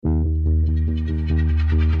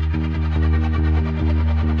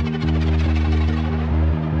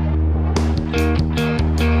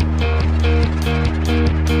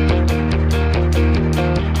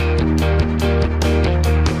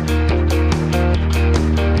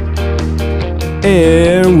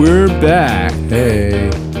And we're back. Hey.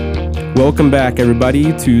 Welcome back,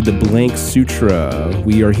 everybody, to the Blank Sutra.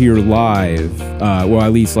 We are here live, well,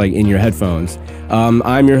 at least like in your headphones.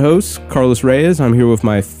 I'm your host, Carlos Reyes. I'm here with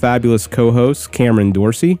my fabulous co-host, Cameron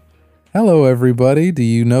Dorsey. Hello, everybody. Do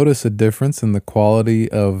you notice a difference in the quality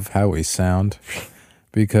of how we sound?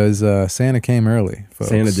 Because Santa came early, folks.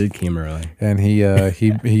 Santa did come early. And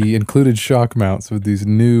he included shock mounts with these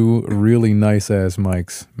new, really nice-ass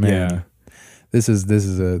mics. Man. Yeah. This is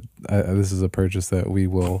a purchase that we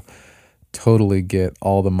will totally get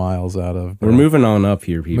all the miles out of. We're moving on up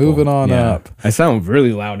here, people. Moving on up. I sound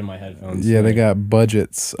really loud in my headphones. Yeah, they got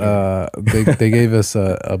budgets. They gave us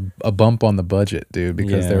a bump on the budget, dude,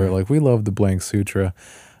 because they were like, we love the Blank Sutra.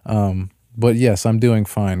 But yes, I'm doing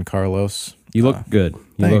fine, Carlos. You look good.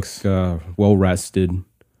 You thanks. look well rested.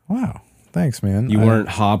 Wow. Thanks, man. You weren't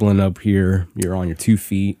hobbling up here. You're on your 2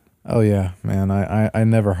 feet. Oh, yeah, man. I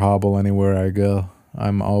never hobble anywhere I go.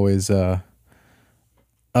 I'm always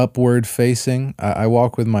upward facing. I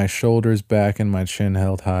walk with my shoulders back and my chin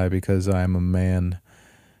held high because I'm a man.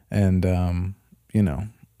 And,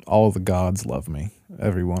 all the gods love me.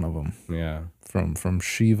 Every one of them. Yeah. From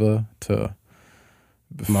Shiva to...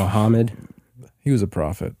 Muhammad. He was a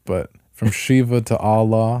prophet, but from Shiva to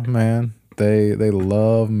Allah, man, they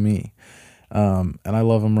love me. And I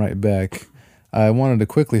love them right back. I wanted to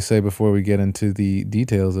quickly say before we get into the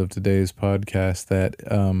details of today's podcast that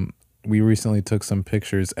we recently took some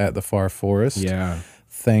pictures at the Far Forest. Yeah.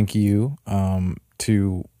 Thank you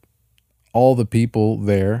to all the people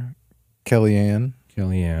there, Kellyanne,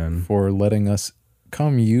 for letting us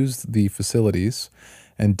come use the facilities,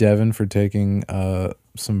 and Devin for taking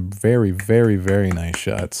some very, very, very nice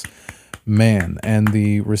shots. Man, and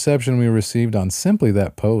the reception we received on simply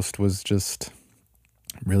that post was just...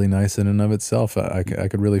 really nice in and of itself. I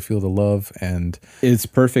could really feel the love, and it's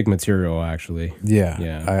perfect material, actually. Yeah.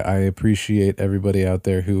 I appreciate everybody out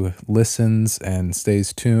there who listens and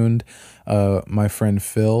stays tuned. My friend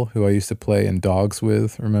Phil, who I used to play in Dogs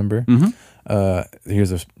with, remember? Mm-hmm.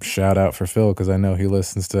 Here's a shout out for Phil, because I know he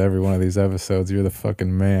listens to every one of these episodes. You're the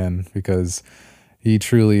fucking man, because he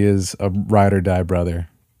truly is a ride or die brother,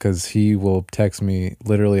 because he will text me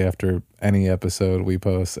literally after any episode we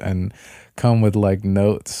post and come with like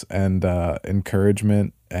notes and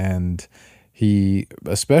encouragement, and he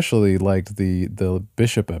especially liked the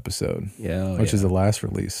Bishop episode, which is the last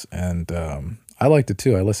release, and I liked it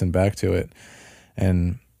too. I listened back to it,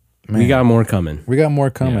 and man, we got more coming,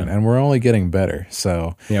 and we're only getting better.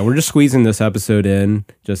 So yeah, we're just squeezing this episode in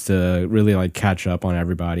just to really like catch up on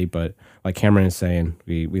everybody, but like Cameron is saying,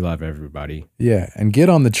 we love everybody. Yeah, and get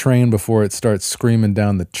on the train before it starts screaming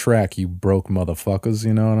down the track, you broke motherfuckers,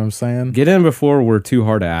 you know what I'm saying? Get in before we're too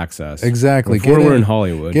hard to access. Exactly. Before we're in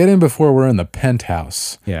Hollywood. Get in before we're in the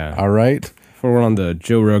penthouse. Yeah. All right? Before we're on the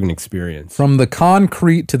Joe Rogan Experience. From the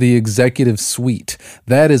concrete to the executive suite.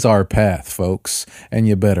 That is our path, folks, and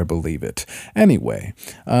you better believe it. Anyway,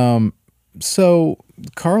 so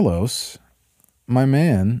Carlos, my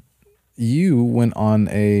man, you went on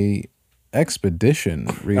a expedition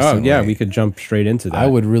recently. Oh, yeah, we could jump straight into that. I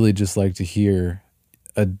would really just like to hear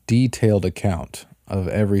a detailed account of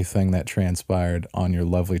everything that transpired on your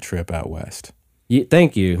lovely trip out west. Yeah,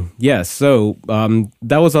 thank you. Yes, so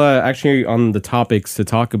that was actually on the topics to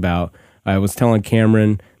talk about. I was telling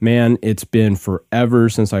Cameron, man, it's been forever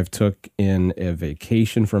since I've took in a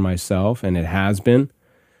vacation for myself, and it has been.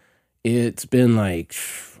 It's been like...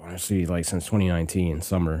 honestly, like since 2019,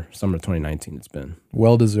 summer 2019, it's been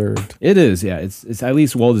well-deserved. It is, yeah. It's at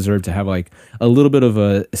least well-deserved to have like a little bit of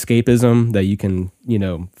a escapism that you can,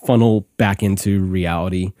 funnel back into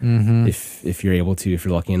reality if you're able to, if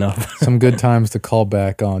you're lucky enough. Some good times to call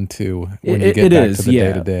back on to when you get back to the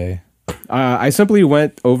day-to-day. I simply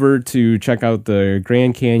went over to check out the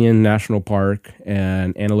Grand Canyon National Park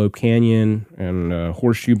and Antelope Canyon and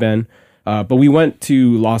Horseshoe Bend. But we went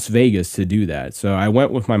to Las Vegas to do that. So I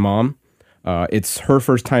went with my mom. It's her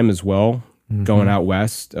first time as well, going out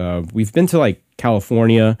west. We've been to like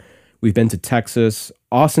California. We've been to Texas,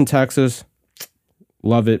 Austin, Texas.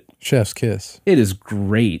 Love it. Chef's kiss. It is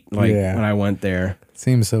great. Like when I went there.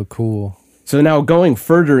 Seems so cool. So now going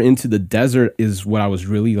further into the desert is what I was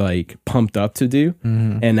really like pumped up to do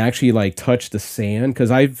and actually like touch the sand. Cause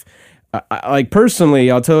I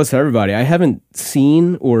personally, I'll tell this to everybody, I haven't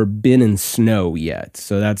seen or been in snow yet.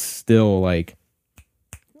 So that's still like...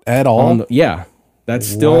 At all? That's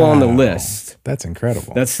still on the list. That's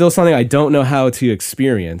incredible. That's still something I don't know how to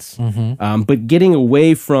experience. But getting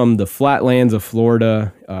away from the flatlands of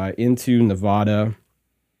Florida into Nevada,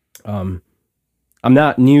 I'm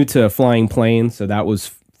not new to flying planes, so that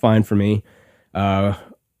was fine for me.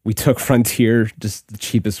 we took Frontier, just the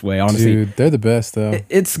cheapest way, honestly. Dude, they're the best though.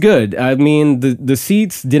 It's good. I mean, the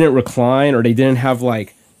seats didn't recline, or they didn't have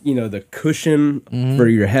like, the cushion for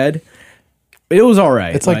your head. It was all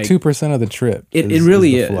right. It's like 2% of the trip. It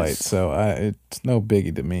really the is. Flight, so it's no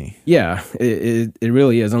biggie to me. Yeah, it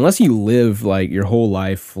really is. Unless you live like your whole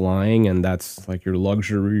life flying, and that's like your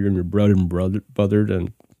luxury and your bread and butter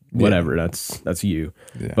and whatever. Yeah. That's you.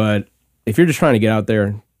 Yeah. But if you're just trying to get out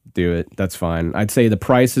there, do it. That's fine. I'd say the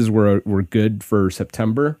prices were good for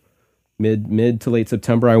September, mid to late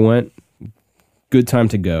September. I went. Good time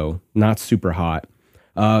to go. Not super hot.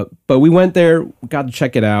 But we went there. Got to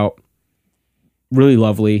check it out. Really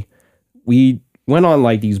lovely. We went on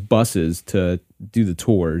like these buses to do the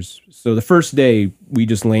tours. So the first day we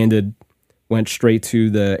just landed, went straight to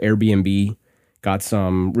the Airbnb, got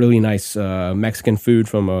some really nice Mexican food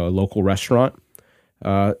from a local restaurant.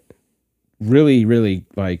 Really, really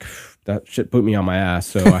like that shit put me on my ass.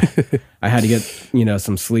 So I had to get,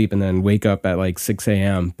 some sleep and then wake up at like 6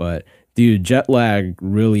 a.m. But dude, jet lag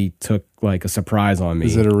really took like a surprise on me.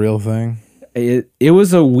 Is it a real thing? It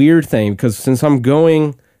was a weird thing because since I'm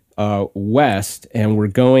going west and you're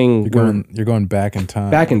going back in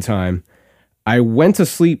time. Back in time, I went to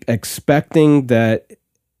sleep expecting that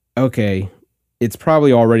it's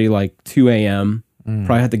probably already like 2 a.m.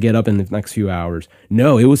 Probably have to get up in the next few hours.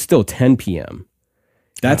 No, it was still 10 p.m.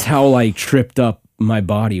 That's how like tripped up my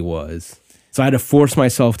body was. So I had to force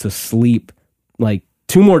myself to sleep like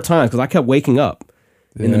 2 more times because I kept waking up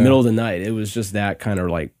in the middle of the night. It was just that kind of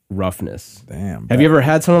like roughness. Damn. Have you ever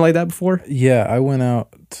had something like that before? Yeah, I went out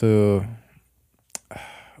to,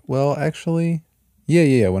 actually,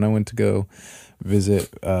 yeah. When I went to go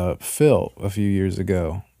visit Phil a few years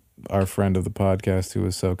ago, our friend of the podcast who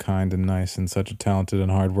was so kind and nice and such a talented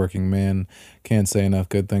and hardworking man. Can't say enough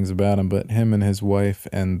good things about him, but him and his wife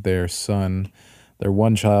and their son, their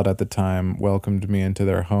one child at the time, welcomed me into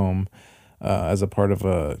their home as a part of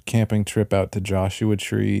a camping trip out to Joshua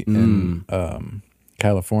Tree in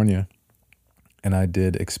California. And I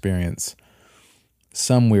did experience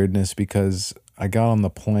some weirdness because I got on the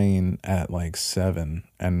plane at like 7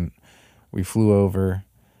 and we flew over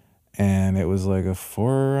and it was like a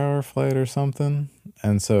 4-hour flight or something.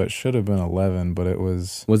 And so it should have been 11, but it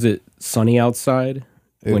was... Was it sunny outside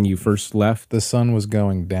when you first left? The sun was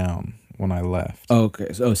going down when I left. Oh,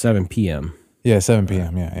 okay. So 7 p.m. Yeah, 7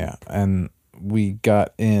 p.m. Yeah. And we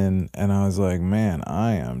got in and I was like, man,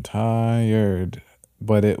 I am tired.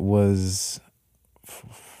 But it was,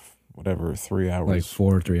 3 hours.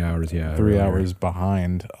 Like 3 hours, yeah. 3 hours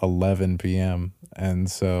behind 11 p.m. And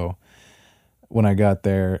so when I got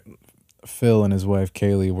there, Phil and his wife,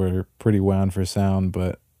 Kaylee, were pretty wound for sound.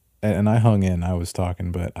 And I hung in, I was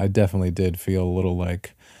talking, but I definitely did feel a little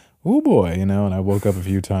like, oh boy, and I woke up a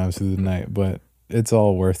few times through the night. But it's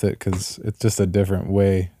all worth it because it's just a different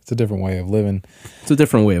way. It's a different way of living. It's a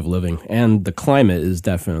different way of living. And the climate is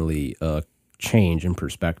definitely a change in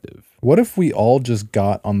perspective. What if we all just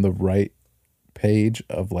got on the right page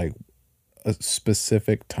of like a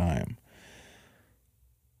specific time?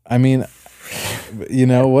 I mean,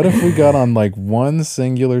 what if we got on like one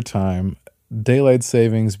singular time, daylight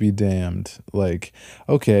savings be damned, like,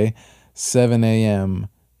 okay, 7 a.m.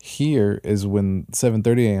 here is when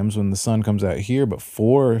 7:30 a.m. is when the sun comes out here, but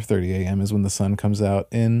 4:30 a.m. is when the sun comes out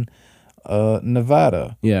in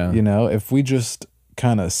Nevada. Yeah. If we just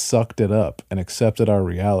kind of sucked it up and accepted our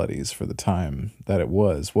realities for the time that it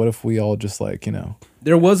was, what if we all just like,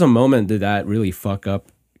 There was a moment that really fuck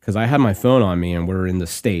up because I had my phone on me and we're in the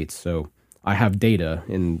States, so I have data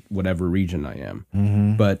in whatever region I am.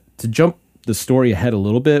 Mm-hmm. But to jump the story ahead a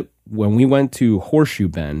little bit, when we went to Horseshoe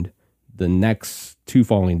Bend the next 2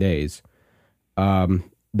 following days,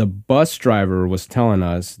 the bus driver was telling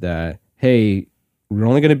us that, hey, we're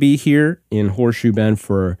only going to be here in Horseshoe Bend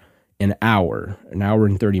for an hour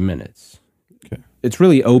and 30 minutes. Okay. It's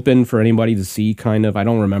really open for anybody to see, kind of. I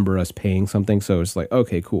don't remember us paying something, so it's like,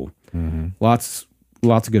 okay, cool. Mm-hmm. Lots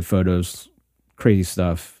of good photos, crazy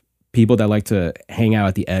stuff. People that like to hang out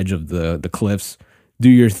at the edge of the cliffs, do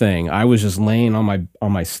your thing. I was just laying on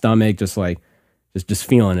my stomach, just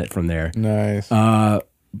feeling it from there. Nice.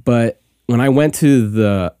 But when I went to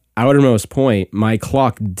the outermost point, my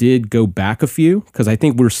clock did go back a few because I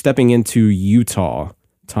think we're stepping into Utah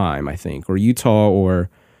time, or Utah or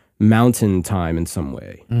mountain time in some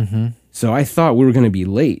way. Mm-hmm. So I thought we were going to be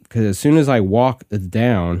late because as soon as I walk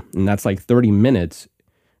down, and that's like 30 minutes,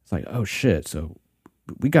 it's like, oh shit, so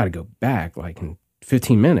we got to go back like in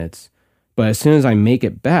 15 minutes. But as soon as I make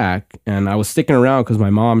it back, and I was sticking around because my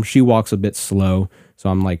mom, she walks a bit slow, so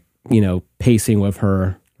I'm like, pacing with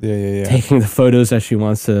her, yeah, taking the photos that she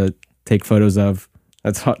wants to take photos of,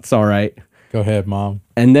 It's all right. Go ahead, Mom.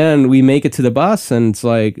 And then we make it to the bus, and it's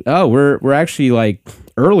like, oh, we're actually like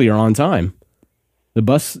earlier on time. The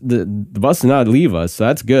bus did not leave us, so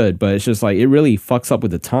that's good. But it's just like it really fucks up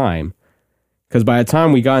with the time, because by the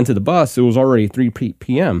time we got into the bus, it was already 3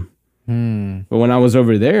 p.m. But when I was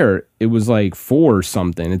over there, it was like 4 or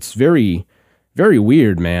something. It's very, very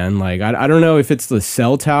weird, man. Like I don't know if it's the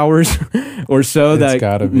cell towers or so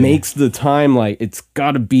that makes the time like it's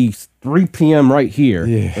got to be 3 p.m. right here.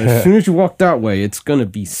 Yeah. But as soon as you walk that way, it's gonna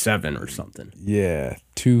be 7 or something. Yeah,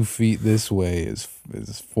 2 feet this way is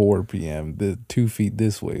 4 p.m. The 2 feet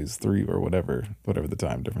this way is 3 or whatever the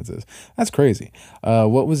time difference is. That's crazy.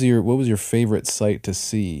 What was your favorite sight to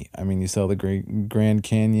see? I mean, you saw the Great Grand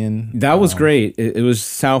Canyon. That was great. It was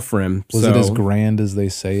South Rim. Was it as grand as they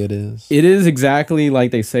say it is? It is exactly like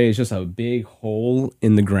they say. It's just a big hole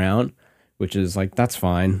in the ground, which is like, that's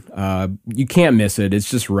fine. You can't miss it. It's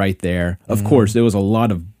just right there. Of course, there was a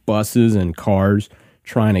lot of buses and cars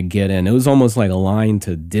trying to get in. It was almost like a line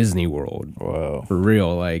to Disney World. Whoa. For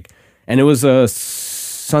real. And it was a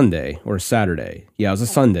Sunday or Saturday. Yeah, it was a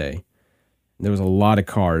Sunday. There was a lot of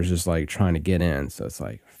cars just like trying to get in. So it's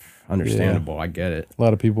like understandable. Yeah. I get it. A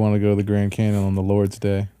lot of people want to go to the Grand Canyon on the Lord's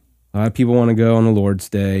Day. A lot of people want to go on the Lord's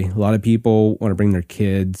Day. A lot of people want to bring their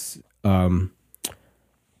kids.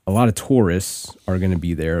 A lot of tourists are going to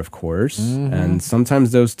be there, of course. And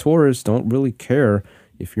sometimes those tourists don't really care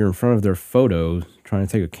if you're in front of their photos trying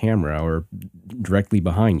to take a camera or directly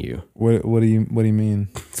behind you. What do you mean?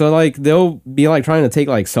 So like they'll be like trying to take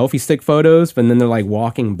like selfie stick photos, but then they're like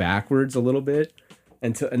walking backwards a little bit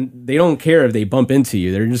and they don't care if they bump into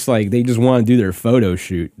you. They're just like, they just want to do their photo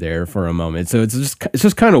shoot there for a moment. So it's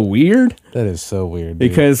just kind of weird. That is so weird, dude.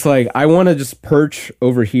 Because like I want to just perch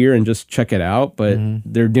over here and just check it out, but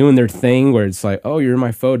they're doing their thing where it's like, oh, you're in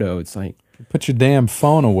my photo. It's like, put your damn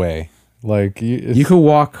phone away. Like you could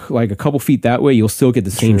walk like a couple feet that way, you'll still get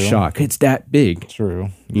the same shot. It's that big. True.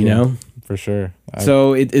 You know? For sure.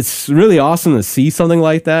 So it's really awesome to see something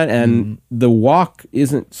like that. And the walk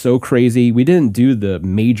isn't so crazy. We didn't do the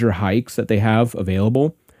major hikes that they have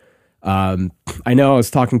available. I know I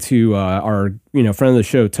was talking to our friend of the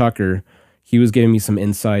show, Tucker. He was giving me some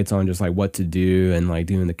insights on just like what to do and like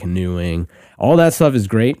doing the canoeing. All that stuff is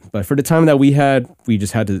great. But for the time that we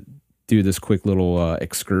just had to do this quick little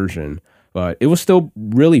excursion. But it was still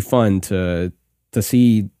really fun to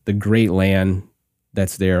see the great land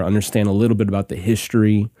that's there, understand a little bit about the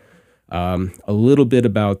history, a little bit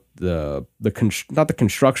about not the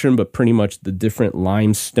construction, but pretty much the different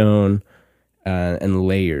limestone and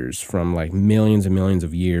layers from like millions and millions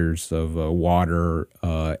of years of water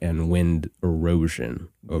and wind erosion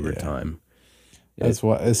over time. That's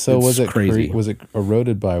why. So was it crazy? Was it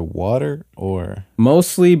eroded by water or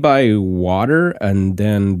mostly by water and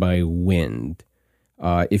then by wind?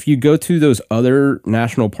 If you go to those other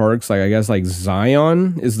national parks, like I guess like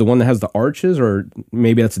Zion is the one that has the arches, or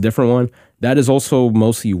maybe that's a different one. That is also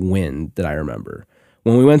mostly wind that I remember.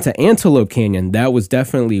 When we went to Antelope Canyon, that was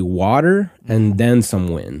definitely water and then some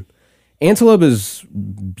wind. Antelope is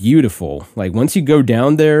beautiful. Like once you go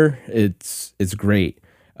down there, it's great.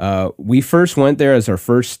 We first went there as our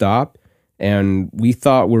first stop, and we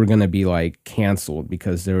thought we were going to be like canceled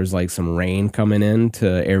because there was like some rain coming into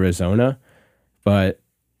Arizona, but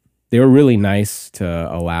they were really nice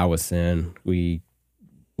to allow us in. We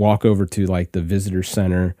walk over to like the visitor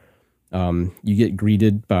center. You get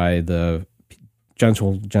greeted by the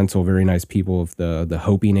gentle, very nice people of the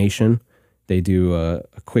Hopi Nation. They do a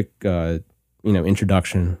quick,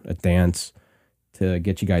 introduction, a dance to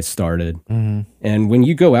get you guys started. And when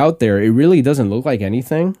you go out there, it really doesn't look like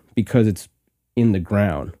anything because it's in the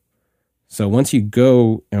ground. So once you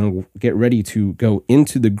go and get ready to go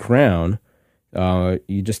into the ground,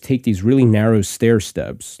 you just take these really narrow stair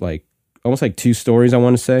steps, like almost like 2 stories, I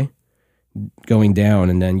want to say, going down.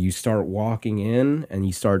 And then you start walking in and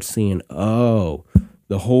you start seeing, oh,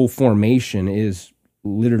 the whole formation is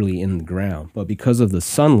literally in the ground. But because of the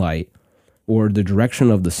sunlight or the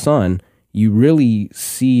direction of the sun, you really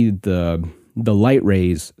see the light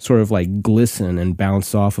rays sort of like glisten and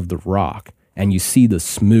bounce off of the rock. And you see the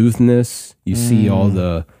smoothness. You see all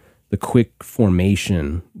the quick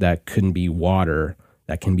formation that can be water,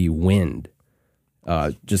 that can be wind,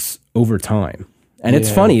 just over time. And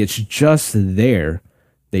it's funny. It's just there.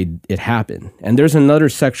 It happened. And there's another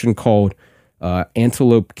section called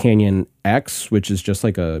Antelope Canyon X, which is just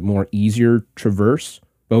like a more easier traverse.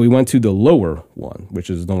 But we went to the lower one, which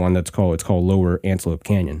is the one it's called Lower Antelope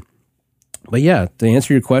Canyon. But yeah, to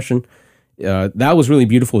answer your question, that was really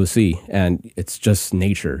beautiful to see, and it's just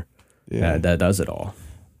nature that does it all.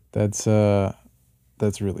 That's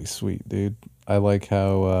really sweet, dude. I like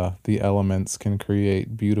how the elements can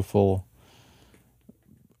create beautiful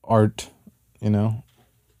art, you know,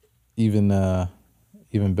 even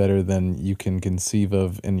even better than you can conceive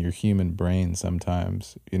of in your human brain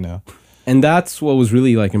sometimes, you know. And that's what was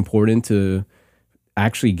really like important to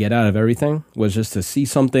actually get out of everything, was just to see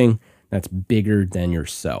something that's bigger than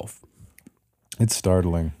yourself. It's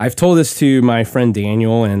startling. I've told this to my friend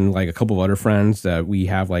Daniel and like a couple of other friends that we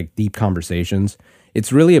have like deep conversations.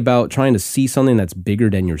 It's really about trying to see something that's bigger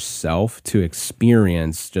than yourself to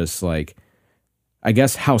experience just like, I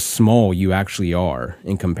guess, how small you actually are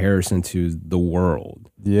in comparison to the world.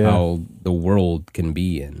 Yeah. How the world can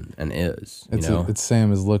be and is. It's you know? it's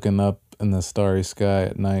same as looking up in the starry sky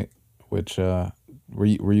at night, which were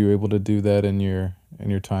you able to do that in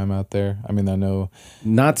your time out there? I mean, I know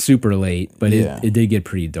not super late, but it did get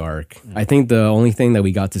pretty dark. I think the only thing that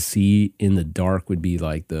we got to see in the dark would be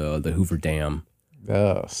like the Hoover Dam,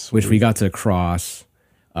 which we got to cross.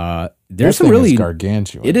 There's some really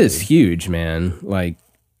gargantuan. It is huge, man. Like,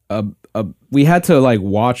 we had to like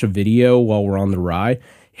watch a video while we're on the ride.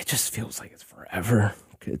 It just feels like it's forever.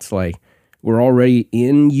 It's like we're already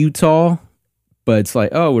in Utah, but it's like,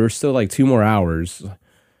 oh, we're still like 2 more hours.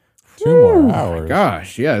 2 more hours.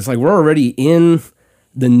 Gosh, yeah. It's like we're already in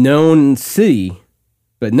the known city,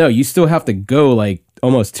 but no, you still have to go like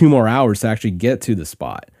almost 2 more hours to actually get to the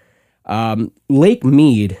spot. Lake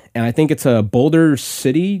Mead, and I think it's a Boulder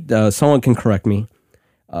City, someone can correct me,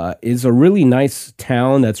 is a really nice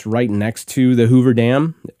town that's right next to the Hoover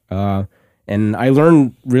Dam. And I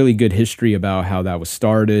learned really good history about how that was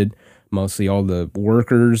started. Mostly all the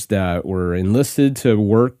workers that were enlisted to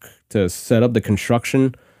work to set up the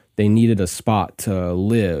construction, they needed a spot to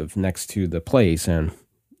live next to the place. And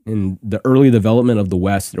in the early development of the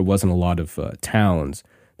West, there wasn't a lot of towns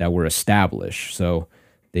that were established. So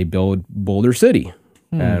they built Boulder City,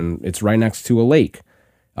 and it's right next to a lake.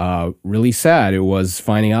 Really sad. It was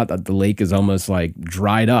finding out that the lake is almost like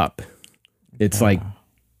dried up. It's like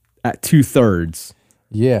at 2/3.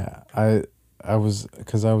 Yeah, I was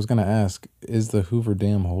going to ask, is the Hoover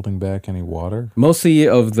Dam holding back any water? Mostly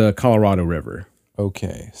of the Colorado River.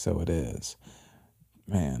 Okay, so it is.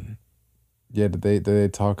 Man. Yeah, did they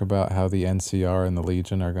talk about how the NCR and the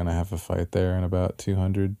Legion are going to have a fight there in about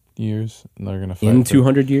 200 years? And they're going to fight in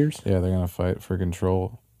 200 years? Yeah, they're going to fight for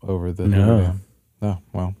control over the Hoover Dam. Oh,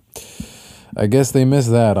 well. I guess they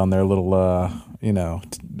missed that on their little 2-hour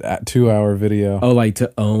video. Oh, like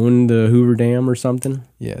to own the Hoover Dam or something?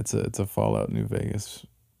 Yeah, it's a Fallout New Vegas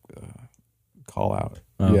call out.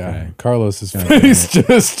 Okay. Yeah, Carlos's face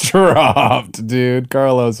just dropped, dude.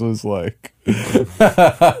 Carlos was like, speaking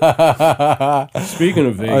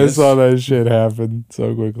of Vegas, I saw that shit happen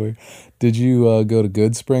so quickly. Did you go to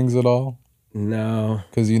Good Springs at all? No.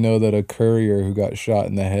 Because you know that a courier who got shot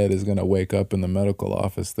in the head is going to wake up in the medical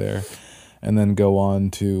office there and then go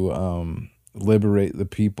on to liberate the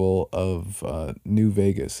people of New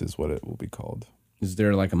Vegas is what it will be called. Is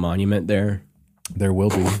there like a monument there? There will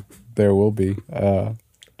be. There will be.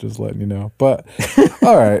 Just letting you know. But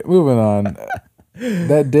all right, moving on.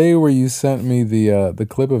 That day where you sent me the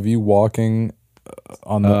clip of you walking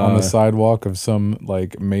on the sidewalk of some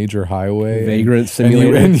like major highway, Vagrant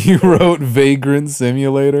Simulator, and you wrote Vagrant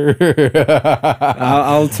Simulator.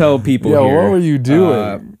 I'll tell people. Yeah, here. what were you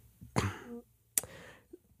doing?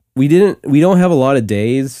 We don't have a lot of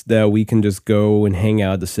days that we can just go and hang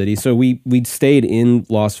out at the city. So we stayed in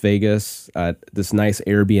Las Vegas at this nice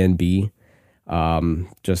Airbnb,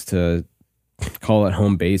 just to call it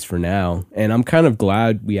home base for now. And I'm kind of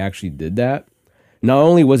glad we actually did that. Not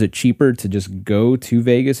only was it cheaper to just go to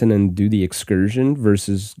Vegas and then do the excursion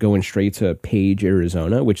versus going straight to Page,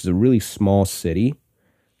 Arizona, which is a really small city,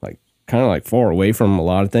 like kind of like far away from a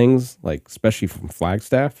lot of things, like especially from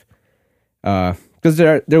Flagstaff. Because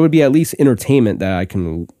there would be at least entertainment that I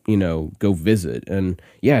can, go visit. And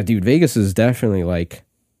yeah, dude, Vegas is definitely like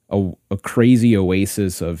a crazy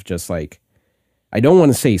oasis of just like, I don't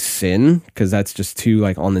want to say sin because that's just too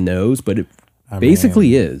like on the nose, but it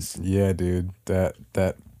basically is. Yeah, dude, that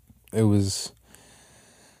it was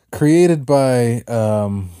created by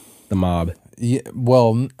the mob. Yeah,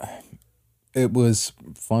 well, it was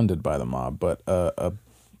funded by the mob, but a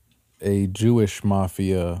Jewish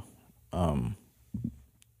mafia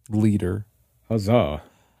leader. Huzzah.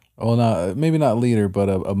 Well, maybe not leader, but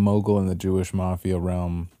a mogul in the Jewish mafia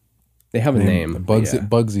realm. They have a name.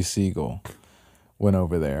 Bugsy Siegel went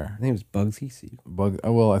over there. His name is Bugsy Siegel.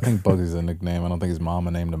 Well, I think Bugsy's a nickname. I don't think his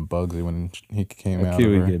mama named him Bugsy when he came out. He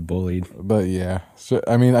would get bullied. But yeah, so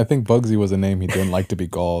I mean, I think Bugsy was a name he didn't like to be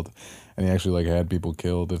called, and he actually had people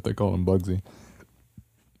killed if they called him Bugsy.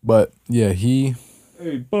 But yeah, Hey,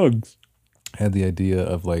 Bugs. had the idea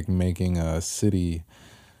of like making a city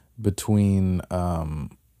between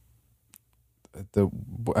the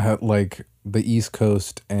like the East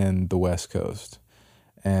Coast and the West Coast,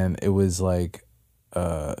 and it was like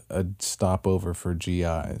a stopover for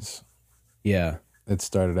GIs. Yeah. It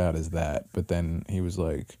started out as that, but then he was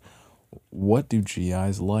like, "What do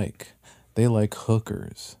GIs like? They like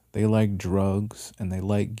hookers, they like drugs, and they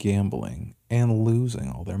like gambling and losing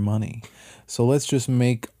all their money. So let's just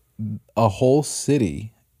make a whole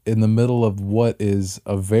city in the middle of what is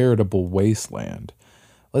a veritable wasteland.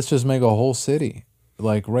 Let's just make a whole city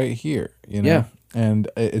like right here, you know?" Yeah. And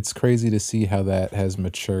it's crazy to see how that has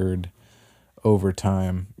matured over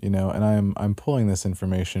time, you know. And I'm pulling this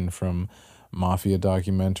information from mafia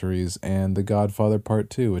documentaries and The Godfather Part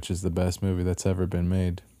 2, which is the best movie that's ever been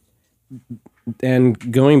made.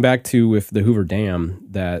 And going back to with the Hoover Dam,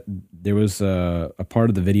 that there was a part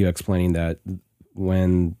of the video explaining that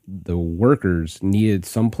when the workers needed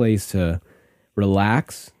someplace to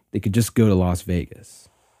relax, they could just go to Las Vegas.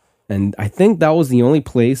 And I think that was the only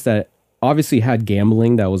place that obviously had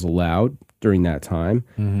gambling that was allowed during that time.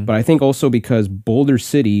 Mm-hmm. But I think also because Boulder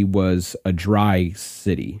City was a dry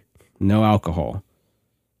city, no alcohol.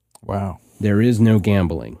 Wow. There is no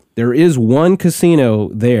gambling. There is one casino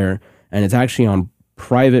there, and it's actually on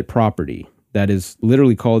private property that is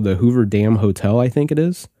literally called the Hoover Dam Hotel, I think it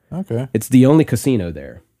is. Okay. It's the only casino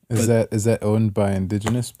there. Is that owned by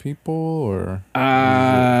indigenous people or?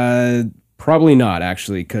 Probably not,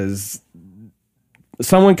 actually, because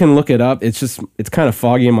someone can look it up. It's kind of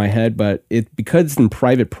foggy in my head, but because it's in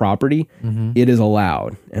private property, it is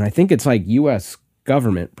allowed. And I think it's like U.S.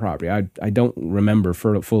 government property. I don't remember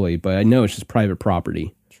fully, but I know it's just private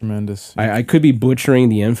property. Tremendous. I could be butchering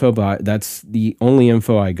the info, but that's the only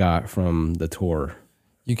info I got from the tour.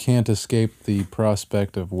 You can't escape the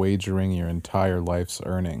prospect of wagering your entire life's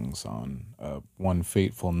earnings on one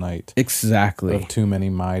fateful night. Exactly. Of too many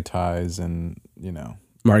Mai Tais and, you know.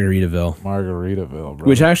 Margaritaville, bro.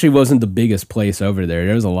 Which actually wasn't the biggest place over there.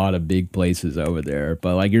 There's a lot of big places over there.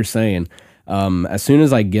 But like you're saying, as soon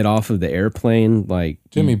as I get off of the airplane, like...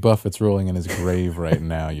 Jimmy Buffett's rolling in his grave right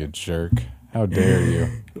now, you jerk. How dare you?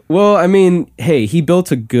 Well, I mean, hey, he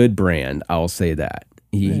built a good brand. I'll say that.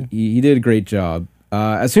 He did a great job.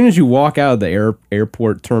 As soon as you walk out of the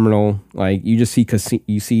airport terminal, like you just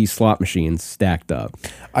see slot machines stacked up.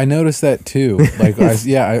 I noticed that too. Like,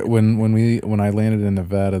 when I landed in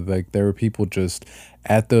Nevada, like there were people just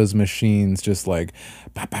at those machines, just like,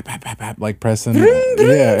 bap, bap, bap, bap, bap, like pressing.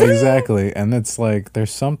 Yeah, exactly. And it's like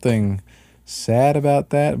there's something sad about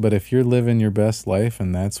that. But if you're living your best life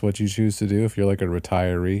and that's what you choose to do, if you're like a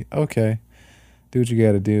retiree, okay. Do what you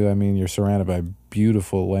got to do. I mean, you're surrounded by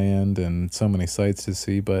beautiful land and so many sights to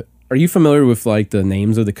see. But are you familiar with like the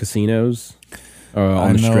names of the casinos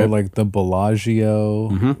on the strip? I know, like the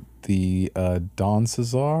Bellagio, the Don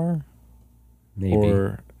Cesar, maybe.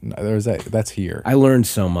 Or there's that. That's here. I learned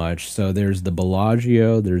so much. So there's the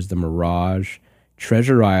Bellagio, there's the Mirage,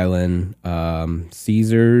 Treasure Island,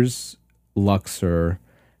 Caesars, Luxor,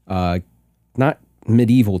 not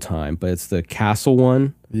medieval time, but it's the castle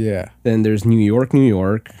one. Yeah. Then there's New York.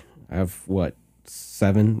 I have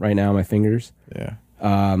 7 right now on my fingers. Yeah.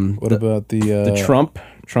 What about the Trump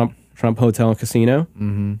Hotel and Casino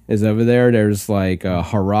is over there. There's like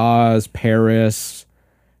Harrah's, Paris,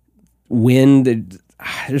 Wind.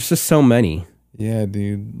 There's just so many. Yeah,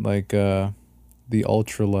 dude. Like the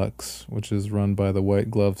Ultralux, which is run by the White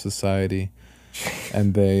Glove Society,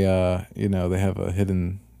 and they they have a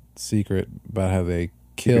hidden secret about how they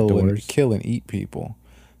kill and eat people.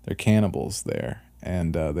 They're cannibals there,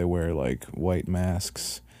 and they wear like white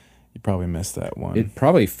masks. You probably missed that one. It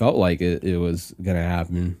probably felt like it was gonna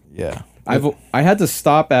happen. Yeah, I had to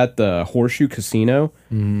stop at the Horseshoe Casino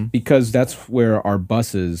because that's where our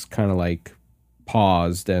buses kind of like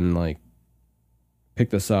paused and like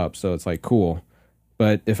picked us up. So it's like cool.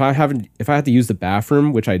 But if I had to use the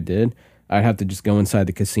bathroom, which I did, I'd have to just go inside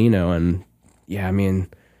the casino, and yeah, I mean.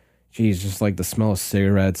 Geez, just like the smell of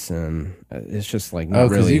cigarettes, and it's just like not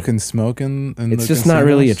because really. You can smoke in it's the just casinos? Not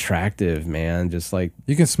really attractive, man. Just like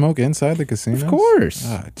you can smoke inside the casinos. Of course.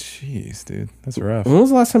 Ah, jeez, dude, that's rough. When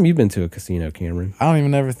was the last time you've been to a casino, Cameron? I don't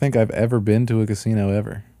even ever think I've ever been to a casino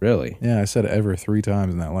ever. Really? Yeah, I said ever 3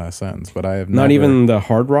 times in that last sentence, but I have not even the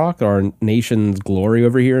Hard Rock, our nation's glory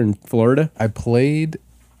over here in Florida. I played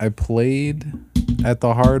at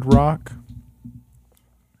the Hard Rock.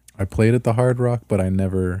 But I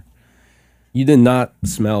never. You did not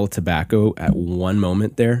smell tobacco at one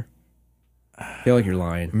moment there? I feel like you're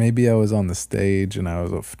lying. Maybe I was on the stage and I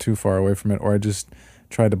was too far away from it, or I just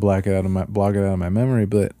tried to block it out of my memory,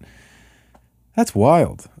 but that's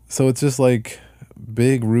wild. So it's just like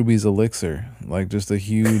big Ruby's Elixir, like just a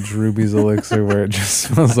huge Ruby's Elixir where it just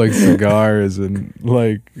smells like cigars and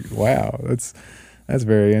like, wow, that's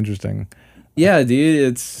very interesting. Yeah, dude,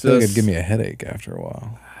 it's I feel like it'd give me a headache after a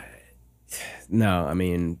while. no, I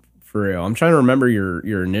mean, for real. I'm trying to remember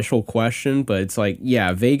your initial question, but it's like,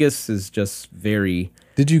 yeah, Vegas is just very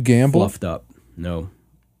Did you gamble? fluffed up. No,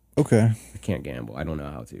 Okay. I can't gamble. I don't know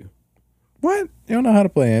how to. What? You don't know how to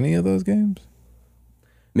play any of those games?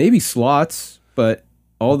 Maybe slots, but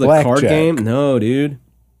all the Blackjack. card game? No, dude.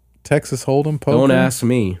 Texas Hold'em poker? Don't ask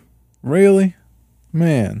me. Really?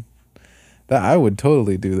 Man. That I would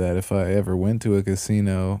totally do that if I ever went to a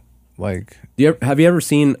casino. Like, Have you ever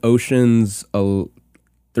seen Ocean's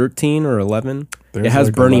 13 or 11? there's It has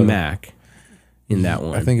like Bernie 11. Mac in that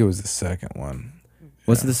one. I think it was the second one.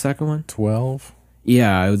 What's the second one? 12?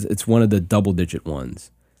 Yeah, it's one of the double-digit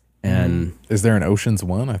ones. And Is there an Ocean's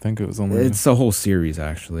 1? I think it was only... it's a whole series,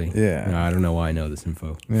 actually. Yeah. I don't know why I know this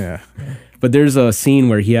info. Yeah. But there's a scene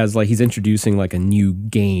where he's introducing like a new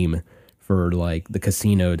game for like the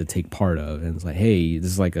casino to take part of, and it's like, hey,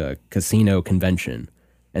 this is like a casino convention,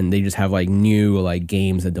 and they just have like new like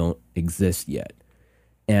games that don't exist yet.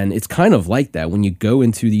 And it's kind of like that when you go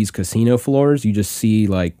into these casino floors, you just see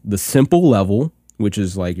like the simple level, which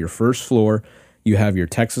is like your first floor. You have your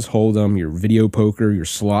Texas Hold'em, your video poker, your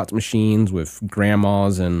slot machines with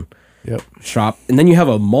grandmas and Yep. shop, and then you have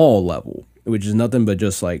a mall level, which is nothing but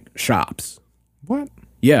just like shops. What?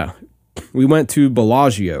 Yeah. We went to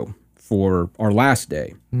Bellagio for our last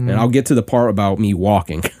day. And I'll get to the part about me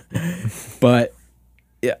walking. But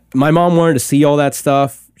yeah, my mom wanted to see all that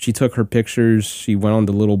stuff. She took her pictures. She went on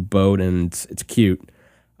the little boat, and it's cute.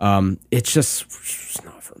 It's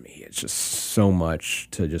not for me. It's just so much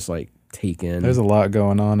to just like take in. There's a lot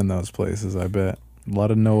going on in those places, I bet. A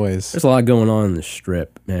lot of noise. There's a lot going on in the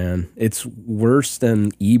Strip, man. It's worse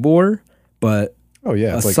than Ybor, but Oh,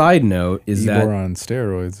 yeah. a It's like side note is that Ybor on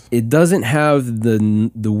steroids. it doesn't have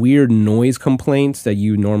the weird noise complaints that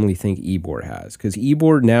you normally think Ybor has, because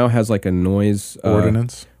Ybor now has like a noise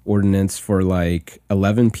ordinance for like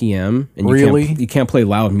 11 p.m. and Really? you can't play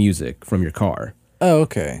loud music from your car. Oh,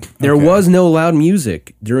 okay. There Okay. was no loud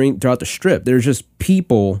music throughout the Strip. There's just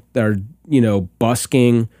people that are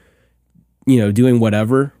busking, doing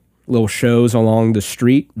whatever little shows along the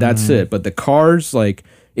street. That's it. But the cars, like,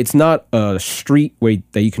 it's not a street way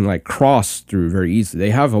that you can like cross through very easily.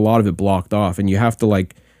 They have a lot of it blocked off, and you have to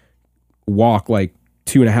like walk like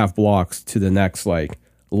 2.5 blocks to the next like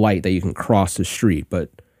light that you can cross the street.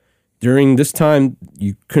 But during this time,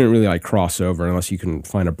 you couldn't really like cross over unless you can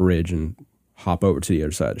find a bridge and hop over to the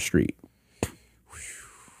other side of the street.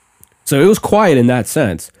 So it was quiet in that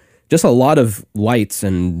sense. Just a lot of lights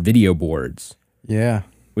and video boards. Yeah.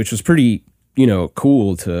 Which was pretty,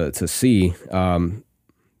 cool to see.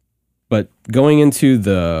 But going into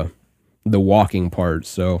the walking part,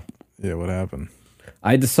 so Yeah, what happened?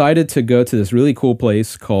 I decided to go to this really cool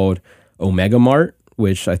place called Omega Mart,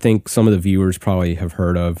 which I think some of the viewers probably have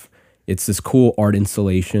heard of. It's this cool art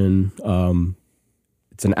installation.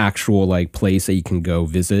 It's an actual like place that you can go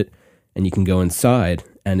visit, and you can go inside,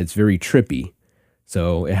 and it's very trippy.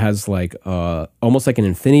 So it has like almost like an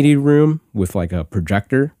infinity room with like a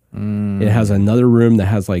projector. It has another room that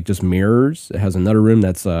has like just mirrors. It has another room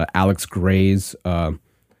that's Alex Gray's,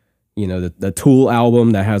 the Tool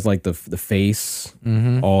album that has like the face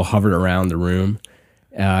all hovered around the room.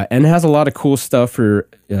 And it has a lot of cool stuff for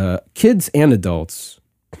kids and adults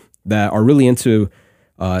that are really into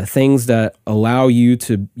things that allow you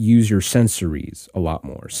to use your sensories a lot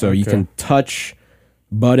more. So you can touch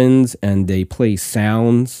buttons and they play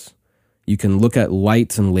sounds. You can look at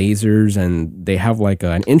lights and lasers, and they have like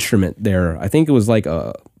an instrument there. I think it was like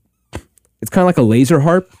it's kind of like a laser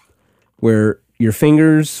harp, where your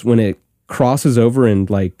fingers, when it crosses over and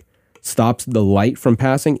like stops the light from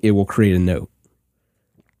passing, it will create a note.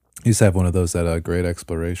 You used to have one of those at Great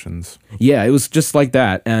Explorations. Yeah, it was just like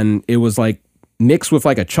that. And it was like mixed with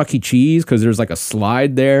like a Chuck E. Cheese, because there's like a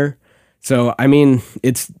slide there. So, I mean,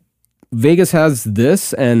 Vegas has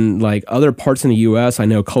this, and like other parts in the U.S., I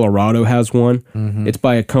know Colorado has one. It's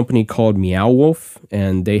by a company called Meow Wolf,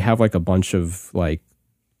 and they have like a bunch of like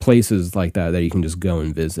places like that you can just go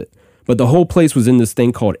and visit. But the whole place was in this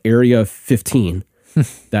thing called Area 15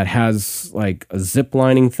 that has like a zip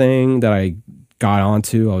lining thing that I got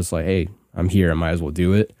onto. I was like, hey, I'm here. I might as well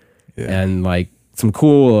do it. Yeah. And like some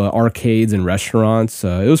cool arcades and restaurants.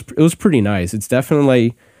 It was pretty nice. It's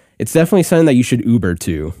definitely something that you should Uber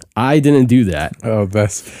to. I didn't do that. Oh,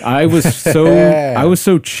 I was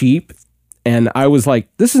so cheap, and I was like,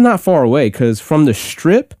 this is not far away, because from the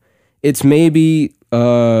Strip, it's maybe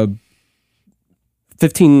 30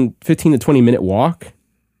 15 to 20 minute walk.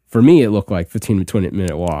 For me, it looked like 15 to 20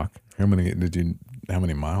 minute walk. How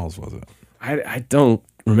many miles was it? I don't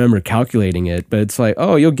remember calculating it, but it's like,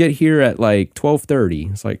 oh, you'll get here at like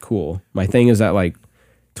 12:30. It's like, cool. My thing is at like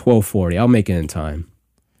 12:40. I'll make it in time.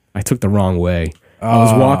 I took the wrong way. I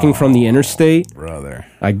was walking from the interstate. Brother.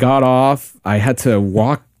 I got off. I had to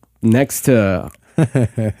walk next to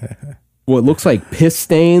what looks like piss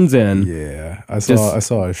stains and yeah. I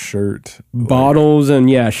saw a shirt. Bottles and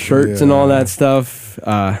shirts and all that stuff.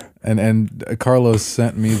 And Carlos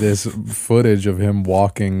sent me this footage of him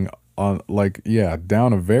walking on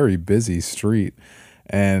down a very busy street,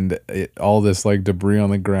 and all this like debris on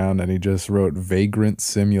the ground, and he just wrote "Vagrant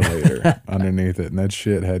Simulator" underneath it, and that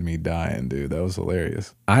shit had me dying, dude. That was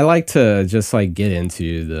hilarious. I like to just like get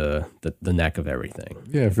into the neck of everything.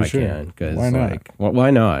 Yeah, for sure. Because why not? Like, why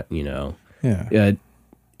not? You know. Yeah.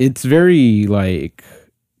 It's very like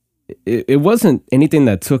it wasn't anything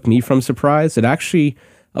that took me from surprise. It actually.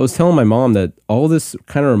 I was telling my mom that all this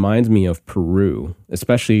kind of reminds me of Peru,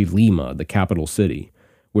 especially Lima, the capital city,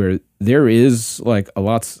 where there is like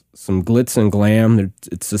some glitz and glam.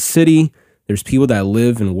 It's a city. There's people that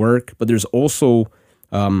live and work, but there's also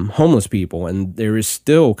homeless people, and there is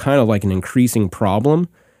still kind of like an increasing problem.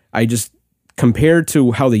 Compared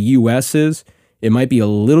to how the U.S. is, it might be a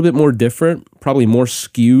little bit more different, probably more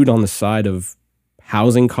skewed on the side of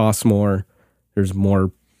housing costs more. There's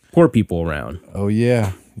more poor people around. Oh,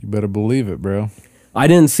 yeah. You better believe it, bro. I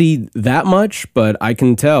didn't see that much, but I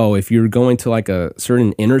can tell if you're going to like a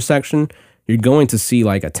certain intersection, you're going to see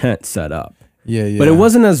like a tent set up. Yeah, yeah. But it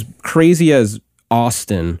wasn't as crazy as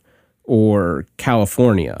Austin or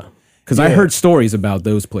California. Because I heard stories about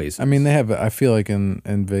those places. I mean, I feel like in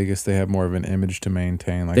Vegas, they have more of an image to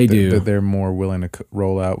maintain. Like they do. They're more willing to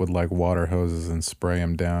roll out with like water hoses and spray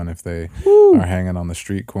them down if they are hanging on the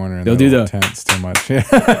street corner and they'll do the tents too much.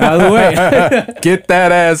 Out of the way. Get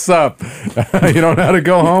that ass up. You don't know how to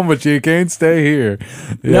go home, but you can't stay here.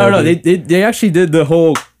 No, they actually did the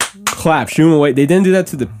whole clap, shoo them away. They didn't do that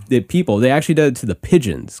to the people. They actually did it to the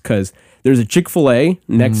pigeons because there's a Chick-fil-A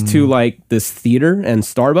next to like this theater and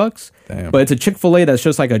Starbucks. Damn. But it's a Chick-fil-A that's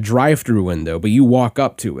just like a drive-through window, but you walk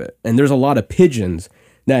up to it. And there's a lot of pigeons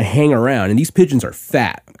that hang around. And these pigeons are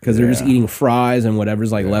fat because they're just eating fries and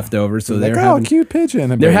whatever's like left over. So they're like, having, cute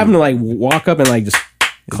pigeon. They're having to like walk up and like just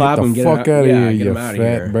clap and get fuck out of here, you out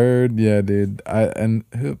fat of bird. Yeah, dude.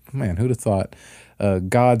 Who'd have thought?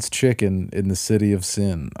 God's chicken in the city of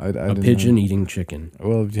sin. A pigeon eating chicken.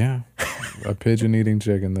 Well, yeah, a pigeon eating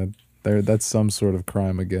chicken. That's some sort of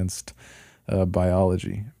crime against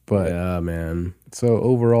biology. But yeah, man. So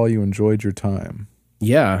overall, you enjoyed your time.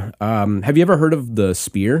 Yeah. Have you ever heard of the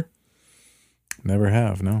spear? Never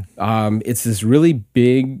have. No. It's this really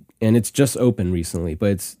big, and it's just open recently. But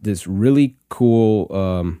it's this really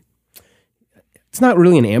cool. It's not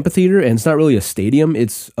really an amphitheater, and it's not really a stadium.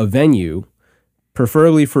 It's a venue.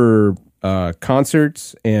 Preferably for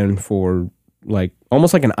concerts and for like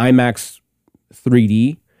almost like an IMAX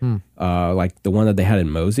 3D, like the one that they had in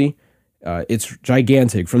Mosey. It's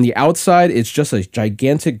gigantic. From the outside, it's just a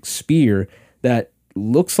gigantic spear that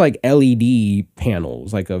looks like LED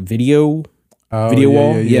panels, like a video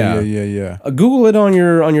wall. Yeah. Google it on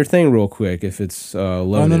your thing real quick if it's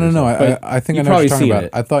loaded. Oh, no. I think I know what you're talking about. It.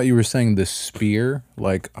 I thought you were saying the spear,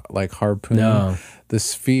 like harpoon. No. The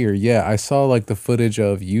sphere. Yeah, I saw like the footage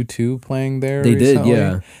of U2 playing there. They recently, did,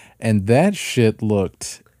 yeah. And that shit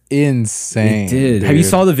looked insane. It did. Dude. Have you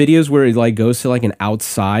saw the videos where it like goes to like an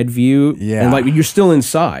outside view? Yeah. And like you're still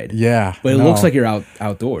inside. Yeah. But it looks like you're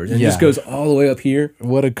outdoors. And it just goes all the way up here.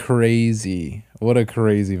 What a crazy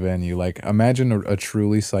venue. Like imagine a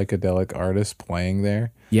truly psychedelic artist playing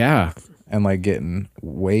there. Yeah. And like getting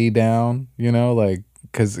way down, like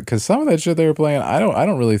because some of that shit they were playing, I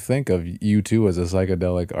don't really think of U2 as a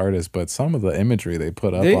psychedelic artist, but some of the imagery they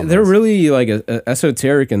put up, they're really like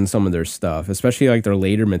esoteric in some of their stuff, especially like their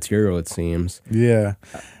later material. It seems. Yeah,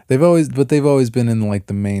 they've always been in like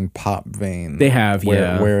the main pop vein. They have,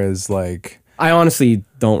 Whereas like I honestly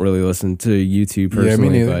don't really listen to U2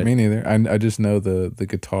 personally. Yeah, me neither. I just know the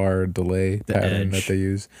guitar delay pattern that they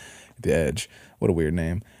use. The Edge. What a weird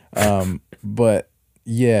name. But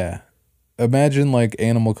yeah. Imagine like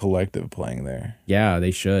Animal Collective playing there. Yeah, they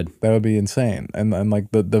should. That would be insane. And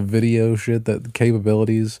like the video shit, that the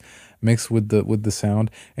capabilities mixed with the sound.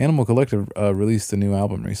 Animal Collective released a new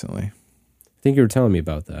album recently. I think you were telling me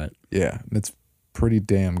about that. Yeah, it's pretty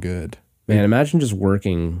damn good. Man, imagine just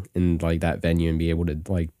working in like that venue and be able to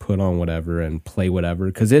like put on whatever and play whatever,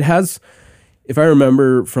 because it has, if I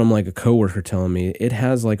remember from like a coworker telling me, it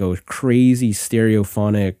has like a crazy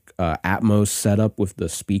stereophonic Atmos setup with the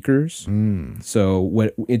speakers. So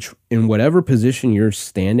in whatever position you're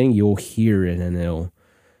standing, you'll hear it,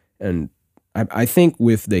 and I think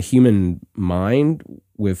with the human mind,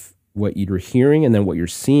 with what you're hearing and then what you're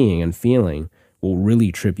seeing and feeling will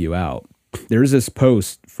really trip you out. There's this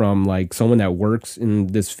post from like someone that works in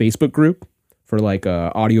this Facebook group for like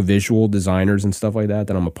audiovisual designers and stuff like that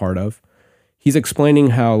I'm a part of. He's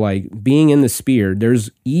explaining how like being in the sphere,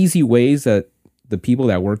 there's easy ways that the people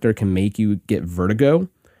that work there can make you get vertigo,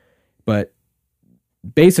 but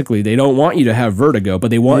basically they don't want you to have vertigo,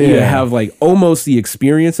 but they want you to have like almost the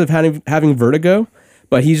experience of having vertigo.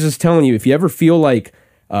 But he's just telling you, if you ever feel like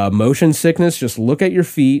motion sickness, just look at your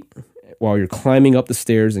feet while you're climbing up the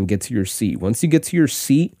stairs and get to your seat. Once you get to your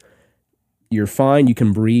seat, you're fine. You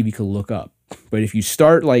can breathe. You can look up. But if you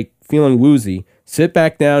start like feeling woozy, sit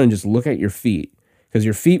back down and just look at your feet, because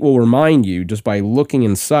your feet will remind you just by looking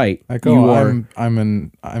in sight. Like, I'm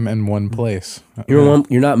in one place. You're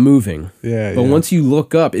not moving. Yeah. But once you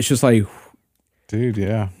look up, it's just like, dude,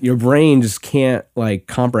 yeah. Your brain just can't like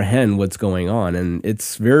comprehend what's going on, and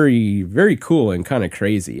it's very, very cool and kind of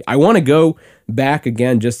crazy. I want to go back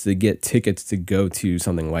again just to get tickets to go to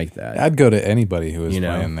something like that. I'd go to anybody who is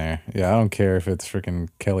playing there. Yeah, I don't care if it's freaking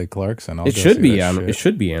Kelly Clarkson. It should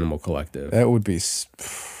be Animal Collective. That would be.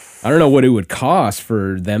 I don't know what it would cost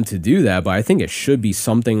for them to do that, but I think it should be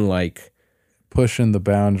something like pushing the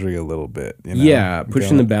boundary a little bit. Yeah,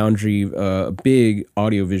 pushing the boundary, a big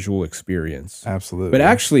audiovisual experience. Absolutely. But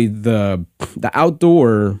actually, the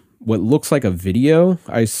outdoor, what looks like a video,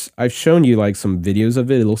 I've shown you like some videos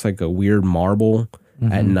of it. It looks like a weird marble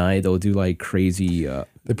at night. They'll do like crazy.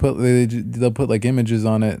 They'll put like images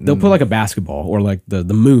on it. They'll put like a basketball or like the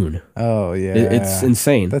moon. Oh yeah, it's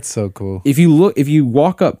insane. That's so cool. If you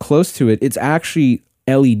walk up close to it, it's actually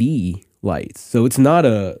LED lights. So it's not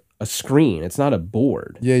a screen. It's not a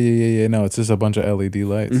board. Yeah. No, it's just a bunch of LED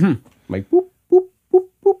lights. Like boop, boop, boop,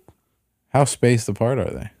 boop. How spaced apart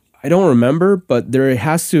are they? I don't remember, but there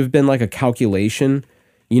has to have been like a calculation.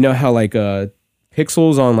 You know how like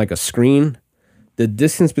pixels on like a screen, the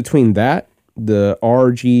distance between that, the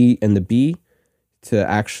R, G, and the B, to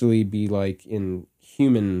actually be like in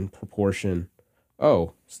human proportion.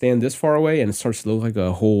 Oh, stand this far away and it starts to look like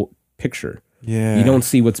a whole picture. Yeah. You don't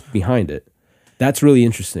see what's behind it. That's really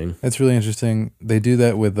interesting. That's really interesting. They do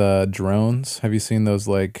that with drones. Have you seen those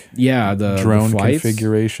like the drone flights?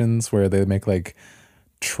 configurations where they make like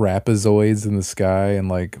trapezoids in the sky and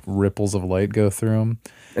like ripples of light go through them?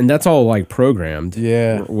 And that's all like programmed.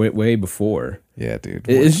 Yeah. Way before. Yeah, dude.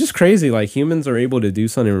 It's just crazy. Like humans are able to do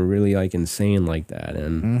something really like insane like that.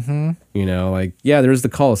 And, you know, like, yeah, there's the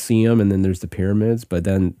Colosseum and then there's the pyramids, but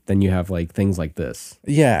then you have like things like this.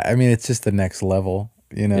 Yeah. I mean, it's just the next level.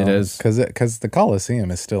 You know, it is, because the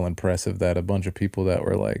Colosseum is still impressive. That a bunch of people that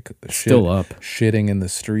were like still up shitting in the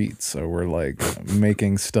streets or were like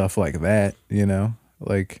making stuff like that. You know,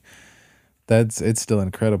 like it's still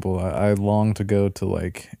incredible. I long to go to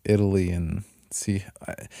like Italy and see.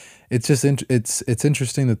 It's just it's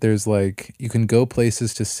interesting that there's like you can go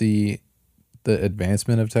places to see the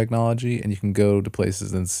advancement of technology, and you can go to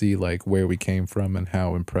places and see like where we came from and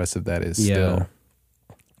how impressive that is. Still,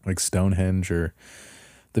 like Stonehenge or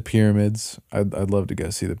the pyramids. I'd love to go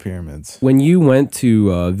see the pyramids. When you went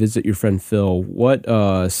to visit your friend Phil, what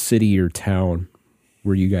city or town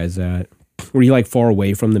were you guys at? Were you like far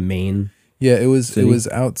away from the main? Yeah, it was city? It was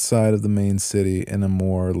outside of the main city in a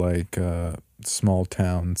more like small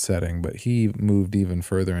town setting, but he moved even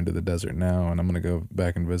further into the desert now, and I'm going to go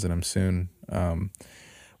back and visit him soon.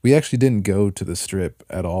 We actually didn't go to the Strip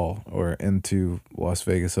at all or into Las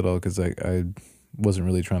Vegas at all because I wasn't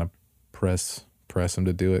really trying to press him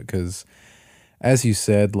to do it because, as you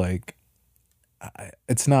said, like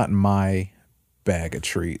it's not my bag of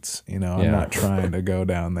treats. You know, I'm not trying to go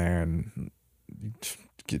down there and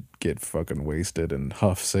get fucking wasted and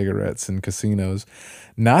huff cigarettes in casinos.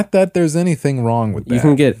 Not that there's anything wrong with that. You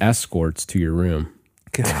can get escorts to your room.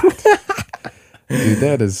 God.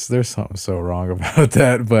 Dude, there's something so wrong about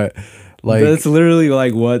that, but like that's literally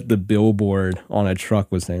like what the billboard on a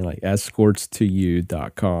truck was saying, like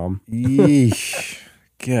escorts2you.com. Yeesh.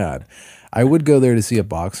 God. I would go there to see a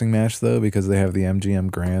boxing match though, because they have the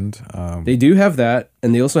MGM Grand. They do have that,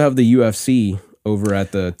 and they also have the UFC over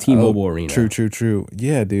at the T-Mobile Arena. True.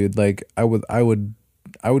 Yeah, dude. Like I would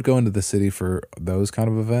go into the city for those kind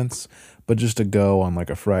of events, but just to go on like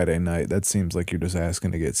a Friday night, that seems like you're just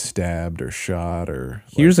asking to get stabbed or shot or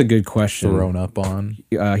here's a good question thrown up on.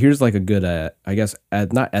 Here's like a good I guess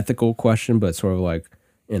not ethical question, but sort of like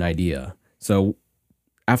an idea. So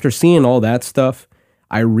after seeing all that stuff,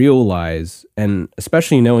 I realize, and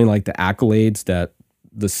especially knowing like the accolades that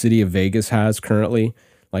the city of Vegas has currently.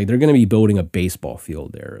 Like they're going to be building a baseball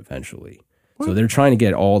field there eventually. What? So they're trying to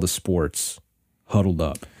get all the sports huddled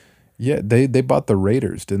up. Yeah, they bought the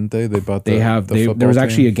Raiders, didn't they? They bought the football there was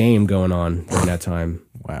actually a team. game going on during that time.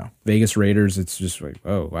 Wow. Vegas Raiders, it's just like,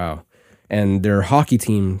 oh, wow. And their hockey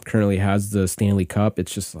team currently has the Stanley Cup.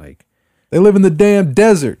 It's just like... They live in the damn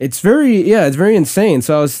desert. It's very insane.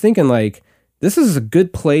 So I was thinking like, this is a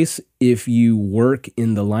good place if you work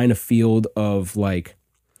in the line of field of like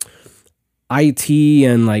IT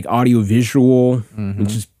and like audiovisual,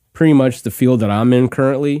 which is pretty much the field that I'm in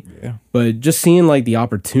currently. Yeah. But just seeing like the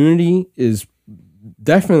opportunity is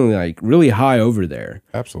definitely like really high over there.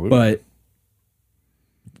 Absolutely. But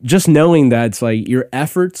just knowing that it's like your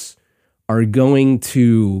efforts are going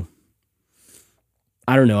to,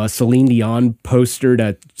 I don't know, a Celine Dion poster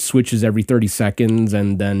that switches every 30 seconds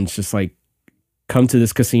and then it's just like come to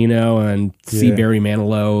this casino and see Barry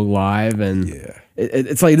Manilow live. And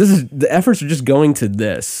it's like, the efforts are just going to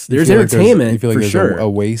this. There's entertainment, you feel like for there's sure. a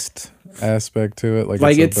waste aspect to it.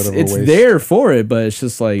 Like it's a bit of a waste. there for it, but it's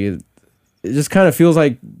just like, it just kind of feels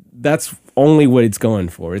like that's only what it's going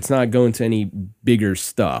for. It's not going to any bigger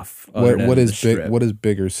stuff. What is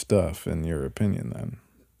bigger stuff in your opinion then?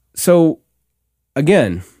 So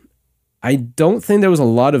again, I don't think there was a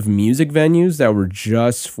lot of music venues that were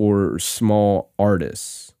just for small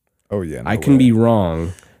artists. Oh yeah, I can be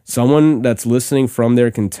wrong. Someone that's listening from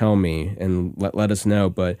there can tell me and let us know.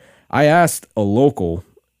 But I asked a local,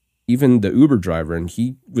 even the Uber driver, and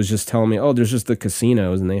he was just telling me, oh, there's just the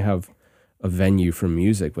casinos and they have a venue for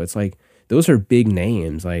music. But it's like, those are big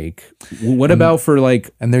names. Like, what about for like...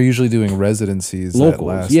 And they're usually doing residencies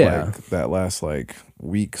locals, that last like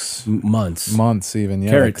weeks. Months even. Yeah,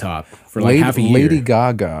 Carrot Top for like half a year. Lady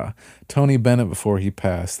Gaga, Tony Bennett before he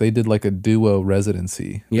passed, they did like a duo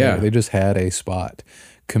residency. Yeah. They just had a spot.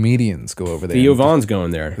 Comedians go over there. Theo Vaughn's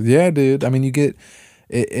going there. Yeah, dude. I mean, you get...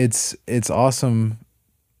 It's awesome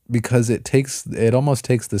because it almost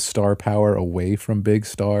takes the star power away from big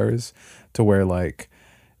stars to where like...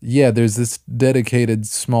 Yeah, there's this dedicated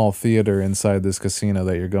small theater inside this casino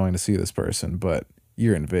that you're going to see this person, but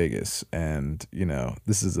you're in Vegas and, you know,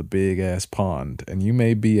 this is a big ass pond and you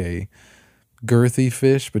may be a girthy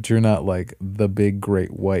fish, but you're not like the big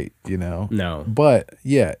great white, you know? No. But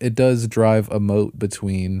yeah, it does drive a moat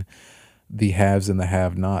between the haves and the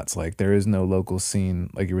have-nots. Like there is no local scene,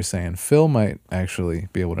 like you were saying. Phil might actually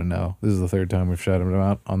be able to know. This is the third time we've shouted him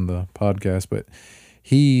out on the podcast, but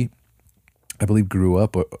he... I believe grew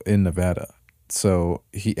up in Nevada, so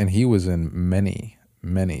he was in many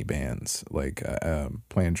bands, like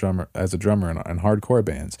playing drummer as a drummer in hardcore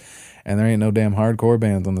bands, and there ain't no damn hardcore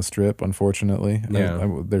bands on the Strip, unfortunately.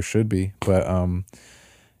 Yeah. There should be, but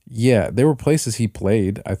yeah, there were places he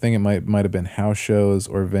played. I think it might have been house shows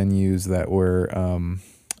or venues that were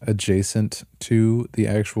adjacent to the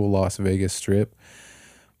actual Las Vegas Strip,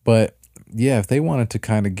 but yeah, if they wanted to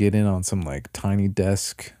kind of get in on some like tiny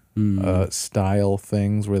desk style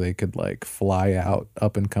things where they could like fly out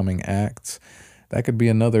up and coming acts, that could be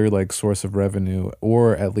another like source of revenue,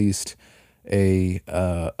 or at least a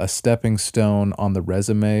stepping stone on the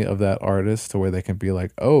resume of that artist to where they can be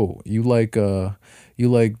like, oh, you like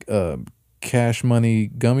Cash Money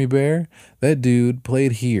Gummy Bear? That dude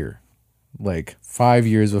played here like 5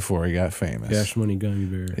 years before he got famous. Cash Money Gummy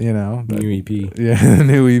Bear. You know? New EP. Yeah,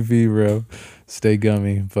 new EP, bro. Stay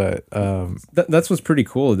gummy. But that's what's pretty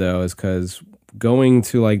cool though, is because going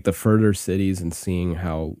to like the further cities and seeing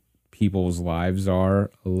how people's lives are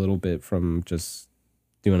a little bit from just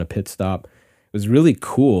doing a pit stop was really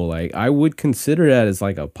cool. Like I would consider that as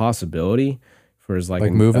like a possibility for as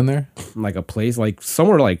like moving there, like a place like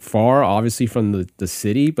somewhere like far, obviously from the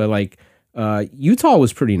city, but like Utah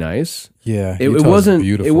was pretty nice. Yeah, it wasn't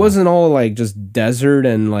beautiful. It wasn't all like just desert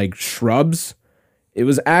and like shrubs. It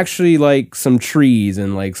was actually like some trees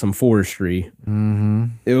and like some forestry. Mm-hmm.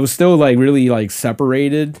 It was still like really like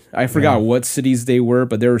separated. I forgot what cities they were,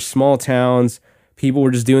 but they were small towns. People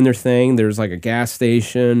were just doing their thing. There's like a gas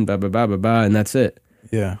station, blah, blah, blah, blah, blah, and that's it.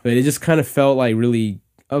 Yeah. But it just kind of felt like really,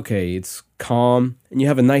 okay, it's calm and you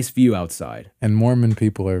have a nice view outside. And Mormon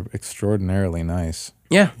people are extraordinarily nice.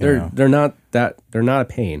 Yeah, they're not a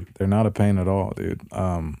pain. They're not a pain at all, dude.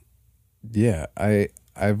 Yeah,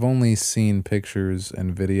 I've only seen pictures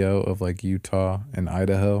and video of like Utah and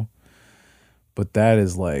Idaho, but that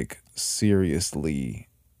is like seriously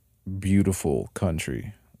beautiful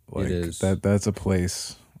country. Like it is. That's a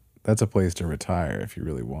place to retire if you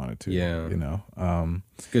really wanted to. Yeah, you know,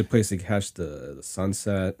 it's a good place to catch the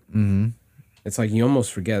sunset. Mm-hmm. It's like you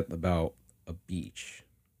almost forget about a beach.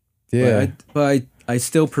 Yeah. But I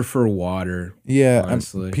still prefer water. Yeah,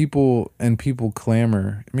 Honestly, people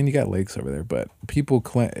clamor. I mean, you got lakes over there, but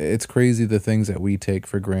it's crazy the things that we take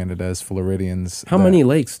for granted as Floridians. how many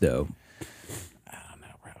lakes though? I don't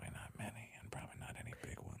know, probably not many, and probably not any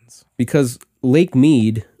big ones. Because Lake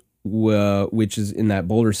Mead, which is in that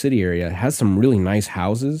Boulder City area, has some really nice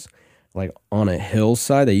houses, like on a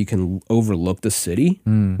hillside that you can overlook the city,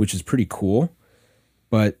 which is pretty cool.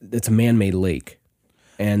 But it's a man-made lake,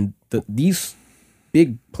 and these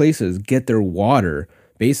big places get their water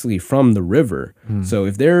basically from the river. So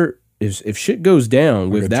if shit goes down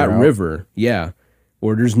Like with a that drought? river, yeah,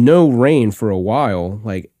 or there's no rain for a while,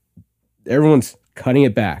 like everyone's cutting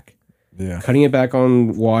it back, Yeah,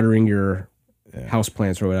 on watering your house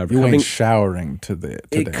plants or whatever. you ain't showering today.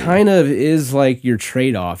 It kind of is like your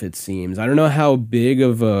trade-off, it seems. I don't know how big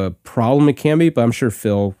of a problem it can be, but I'm sure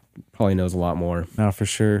Phil probably knows a lot more. No, for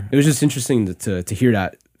sure. It was just interesting to hear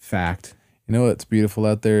that fact. You know what's beautiful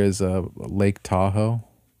out there is Lake Tahoe.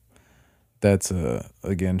 That's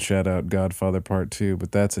again, shout out Godfather Part 2,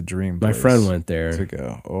 but that's a dream My place friend went there, to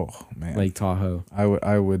go. Oh man, Lake Tahoe.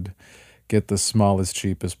 I would get the smallest,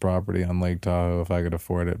 cheapest property on Lake Tahoe if I could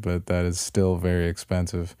afford it, but that is still very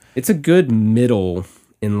expensive. It's a good middle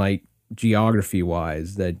in like geography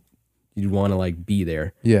wise that you'd want to like be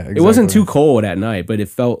there. Yeah, exactly. It wasn't too cold at night, but it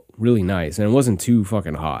felt really nice, and it wasn't too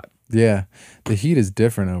fucking hot. Yeah, the heat is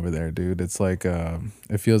different over there, dude. It's like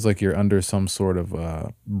it feels like you're under some sort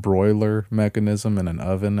of broiler mechanism in an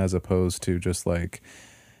oven, as opposed to just like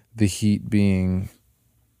the heat being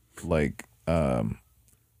like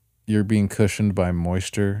you're being cushioned by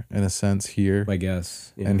moisture in a sense here, I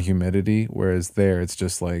guess. Yeah. and humidity. Whereas there, it's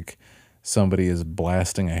just like somebody is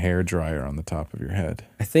blasting a hair dryer on the top of your head.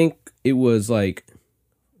 I think it was like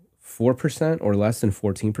 4% or less than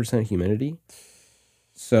 14% humidity.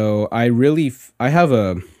 So I have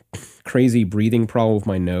a crazy breathing problem with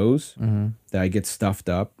my nose that I get stuffed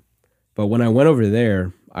up. But when I went over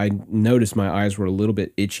there, I noticed my eyes were a little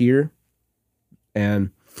bit itchier,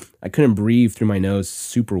 and I couldn't breathe through my nose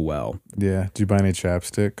super well. Yeah. Did you buy any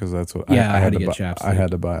chapstick? Because that's what Yeah, I had to get buy, chapstick. I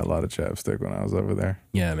had to buy a lot of chapstick when I was over there.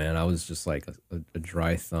 Yeah, man, I was just like a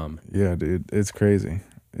dry thumb. Yeah, dude, it's crazy.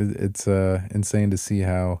 It's insane to see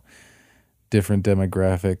how different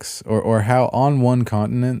demographics, or how on one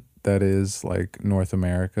continent that is like North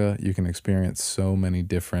America, you can experience so many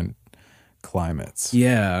different climates.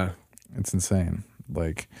 Yeah. It's insane.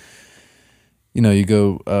 Like, you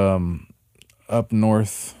go up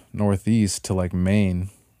northeast to like Maine,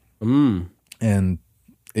 and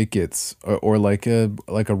it gets or like a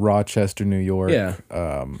Rochester, New York,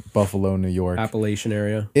 Buffalo, New York, Appalachian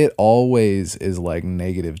area. It always is like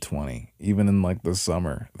 -20, even in like the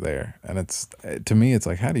summer there. And it's, to me, it's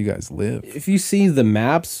like, how do you guys live? If you see the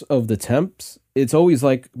maps of the temps, it's always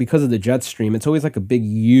like, because of the jet stream, it's always like a big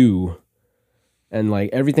U. And like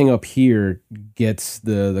everything up here gets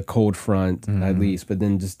the cold front at least, but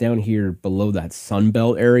then just down here below that Sun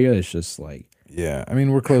Belt area, it's just like, yeah. I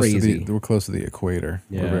mean, we're close crazy. we're close to the equator.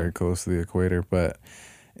 Yeah. We're very close to the equator, but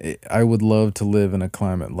I would love to live in a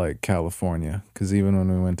climate like California, because even when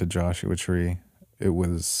we went to Joshua Tree, it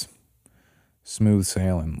was smooth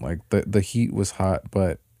sailing. Like the heat was hot,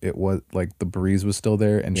 but it was like the breeze was still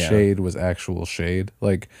there, and shade was actual shade.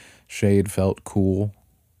 Like shade felt cool,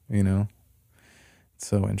 It's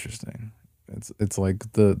so interesting. It's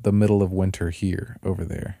like the middle of winter here over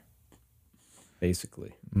there.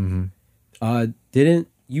 basically. Didn't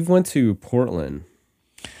you went to Portland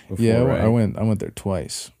before, Yeah, right? I went there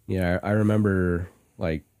twice. Yeah, I remember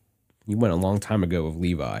like you went a long time ago with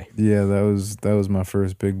Levi. Yeah, that was my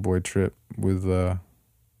first big boy trip with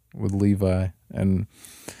Levi, and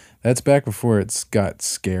that's back before it's got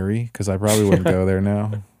scary, because I probably wouldn't go there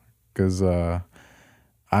now, because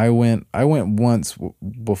I went once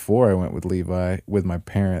before I went with Levi with my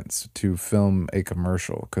parents to film a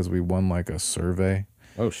commercial, because we won like a survey.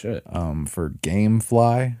 Oh shit. For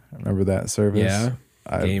Gamefly. Remember that service? Yeah.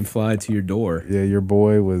 Gamefly to your door. Yeah, your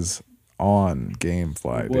boy was on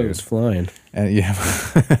Gamefly, Boy dude. was flying. And yeah,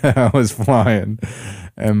 I was flying.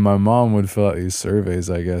 And my mom would fill out these surveys,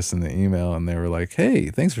 I guess, in the email, and they were like, "Hey,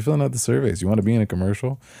 thanks for filling out the surveys. You want to be in a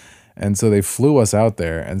commercial?" And so they flew us out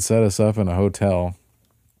there and set us up in a hotel.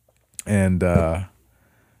 And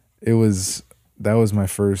that was my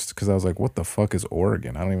first, because I was like, what the fuck is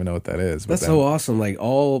Oregon? I don't even know what that is. That's so awesome. Like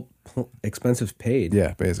all expenses paid.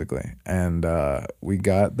 Yeah, basically. And we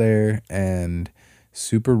got there, and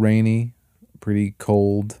super rainy, pretty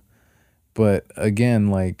cold. But again,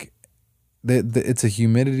 like it's a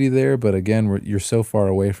humidity there. But again, you're so far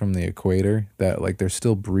away from the equator that like there's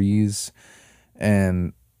still breeze,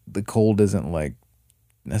 and the cold isn't like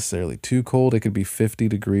necessarily too cold. It could be 50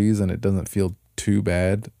 degrees and it doesn't feel too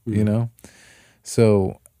bad, you know?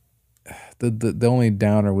 So the only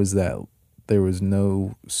downer was that there was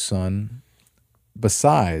no sun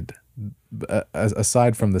aside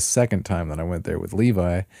from the second time that I went there with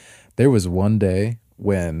Levi. There was one day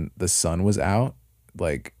when the sun was out,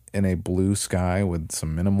 like in a blue sky with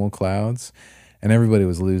some minimal clouds, and everybody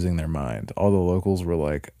was losing their mind. All the locals were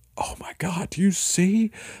like, "Oh my God, do you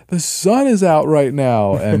see? The sun is out right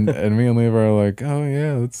now." And me and Levi are like, "Oh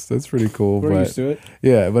yeah, that's pretty cool." We're used to it.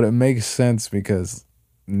 Yeah, but it makes sense because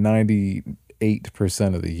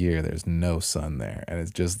 98% of the year there's no sun there, and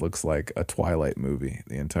it just looks like a Twilight movie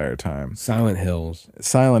the entire time. Silent Hills.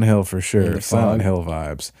 Silent Hill for sure. the Silent fog. Hill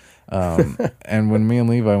vibes. And when me and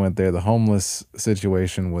Levi went there, the homeless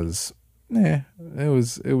situation was, it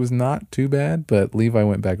was not too bad. But Levi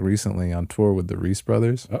went back recently on tour with the Reese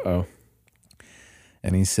Brothers, Uh-oh.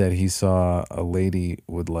 and he said he saw a lady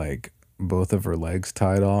with like both of her legs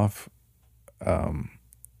tied off,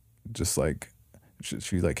 just like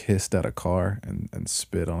she like hissed at a car and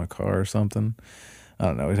spit on a car or something. I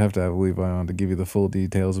don't know. We'd have to have Levi on to give you the full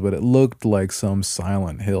details, but it looked like some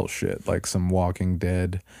Silent Hill shit, like some Walking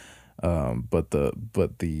Dead. But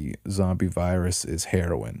the zombie virus is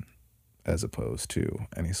heroin, as opposed to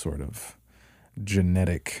any sort of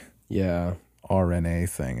genetic RNA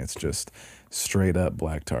thing. It's just straight up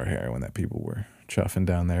black tar heroin that people were chuffing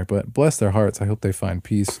down there. But bless their hearts, I hope they find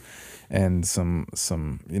peace and some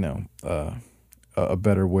a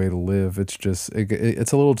better way to live. It's just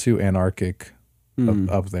it's a little too anarchic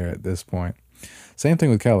up there at this point. Same thing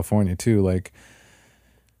with California too. Like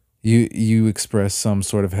you express some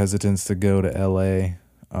sort of hesitance to go to LA.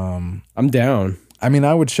 I'm down. I mean,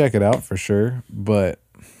 I would check it out for sure, but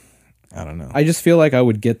I don't know. I just feel like I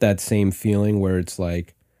would get that same feeling where it's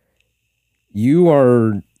like you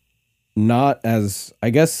are not as,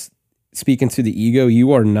 I guess, speaking to the ego,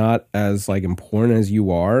 you are not as like important as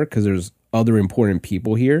you are because there's other important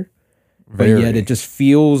people here. But yet it just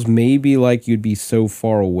feels maybe like you'd be so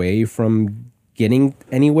far away from getting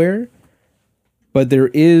anywhere. But there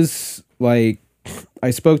is, like,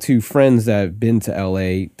 I spoke to friends that have been to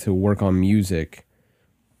LA to work on music.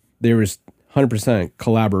 There was 100%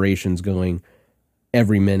 collaborations going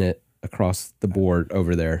every minute across the board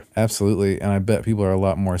over there. Absolutely. And I bet people are a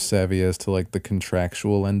lot more savvy as to like the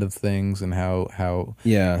contractual end of things and how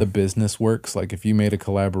the business works. Like if you made a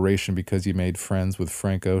collaboration because you made friends with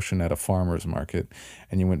Frank Ocean at a farmer's market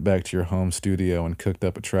and you went back to your home studio and cooked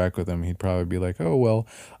up a track with him, he'd probably be like, "Oh, well,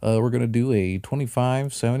 we're going to do a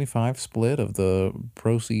 25-75 split of the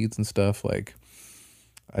proceeds and stuff." Like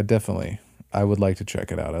I would like to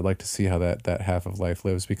check it out. I'd like to see how that half of life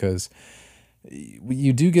lives, because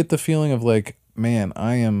you do get the feeling of like, man,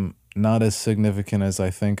 I am not as significant as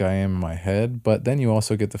I think I am in my head. But then you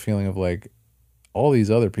also get the feeling of like, all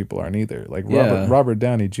these other people aren't either. Like Robert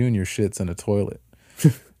Downey Jr. shits in a toilet,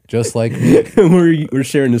 just like me. We're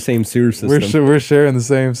sharing the same sewer system. We're sharing the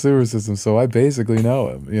same sewer system, so I basically know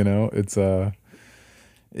him. You know, it's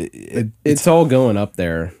all going up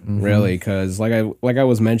there, really, because like I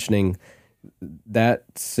was mentioning, that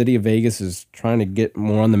city of Vegas is trying to get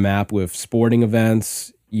more on the map with sporting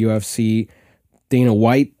events, UFC. Dana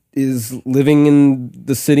White is living in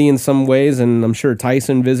the city in some ways, and I'm sure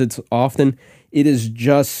Tyson visits often. It is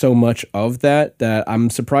just so much of that I'm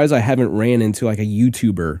surprised I haven't ran into like a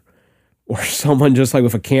YouTuber or someone just like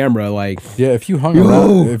with a camera. Like, yeah, if you hung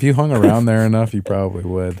around there enough, you probably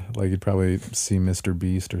would. Like, you'd probably see Mr.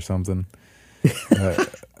 Beast or something.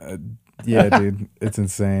 Yeah, dude, it's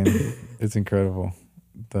insane. It's incredible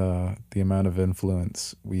the amount of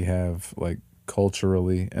influence we have, like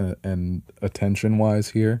culturally and attention wise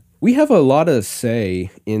here. We have a lot of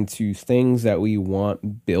say into things that we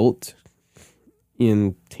want built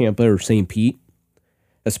in Tampa or St. Pete,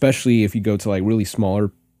 especially if you go to like really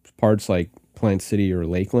smaller parts like Plant City or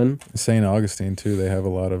Lakeland. St. Augustine too. They have a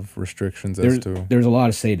lot of restrictions there's a lot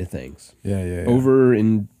of say to things. Yeah. Over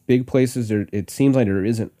in big places, it seems like there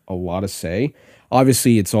isn't a lot of say.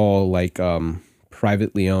 Obviously, it's all like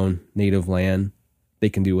privately owned native land. They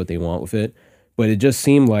can do what they want with it. But it just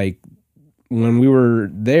seemed like when we were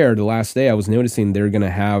there the last day, I was noticing they're going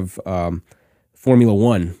to have Formula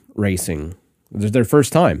One racing. It's their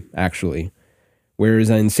first time, actually. Whereas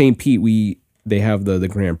in St. Pete, they have the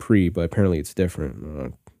Grand Prix, but apparently it's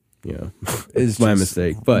different. It's my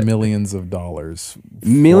mistake. But millions of dollars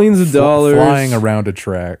flying around a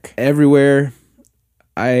track everywhere.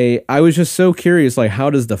 I was just so curious, like, how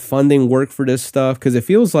does the funding work for this stuff? Because it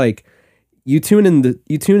feels like you tune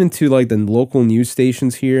into like the local news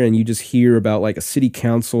stations here, and you just hear about like a city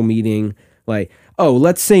council meeting, like, oh,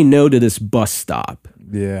 let's say no to this bus stop.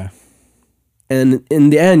 Yeah. And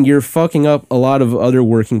in the end, you're fucking up a lot of other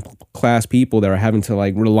working class people that are having to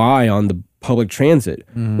like rely on the public transit.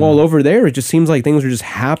 While over there, it just seems like things are just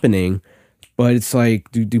happening. But it's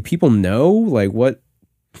like, do people know like what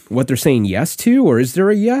they're saying yes to, or is there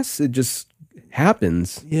a yes? It just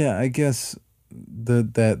happens. Yeah, I guess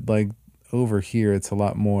that like over here it's a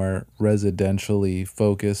lot more residentially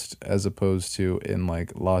focused as opposed to in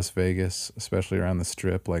like Las Vegas, especially around the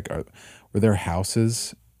strip. Like were there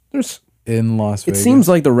houses There's in Las It Vegas? seems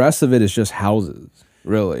like the rest of it is just houses,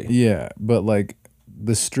 really. Yeah, but like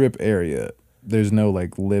the strip area, there's no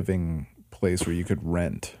like living place where you could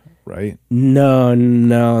rent, right? No,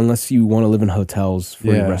 unless you want to live in hotels for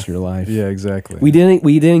the rest of your life. Yeah, exactly. We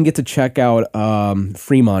didn't get to check out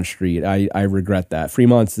Fremont Street. I regret that.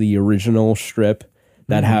 Fremont's the original strip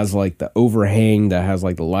that has like the overhang, that has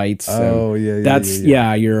like the lights. Oh, and yeah, that's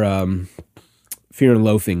your Fear and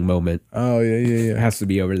Loathing moment. Oh, yeah. It has to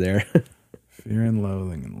be over there. Fear and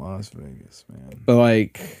Loathing in Las Vegas, man. But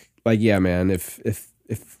like yeah, man. If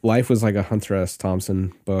life was like a Hunter S.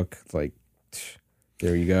 Thompson book, it's like,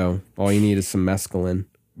 there you go. All you need is some mescaline.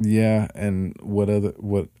 Yeah, and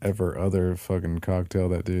whatever other fucking cocktail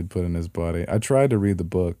that dude put in his body. I tried to read the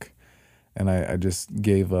book, and I just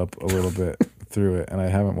gave up a little bit through it. And I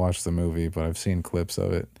haven't watched the movie, but I've seen clips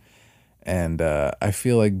of it. And I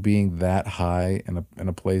feel like being that high in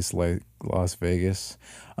a place like Las Vegas,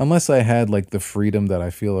 unless I had like the freedom that I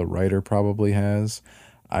feel a writer probably has,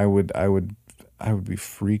 I would be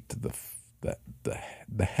freaked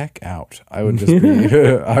the heck out. I would just be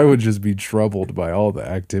I would just be troubled by all the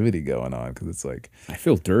activity going on, because it's like I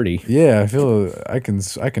feel dirty. Yeah, I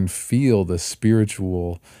can feel the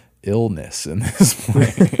spiritual illness in this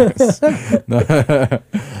place.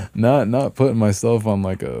 not putting myself on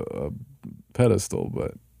like a pedestal,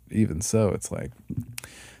 but even so, it's like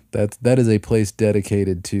that is a place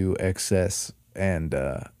dedicated to excess and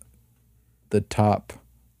the top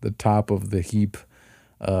of the heap.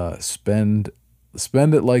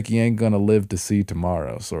 Spend it like you ain't gonna live to see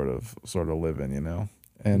tomorrow, sort of living, you know.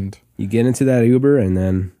 And you get into that Uber, and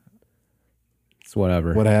then it's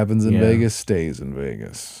whatever. What happens in Vegas stays in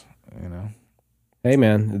Vegas, you know. Hey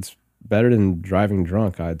man, it's better than driving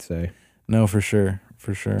drunk, I'd say. No, for sure.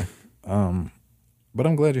 But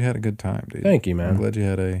I'm glad you had a good time, dude. Thank you, man. I'm glad you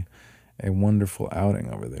had a wonderful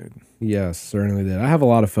outing over there. Yes, certainly did. I have a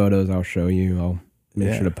lot of photos I'll show you. I'll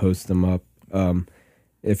make sure to post them up.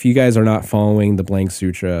 If you guys are not following the Blank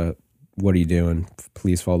Sutra, what are you doing?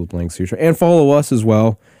 Please follow the Blank Sutra and follow us as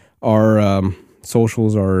well. Our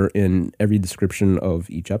socials are in every description of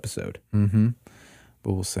each episode. But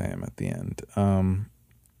we'll say them at the end.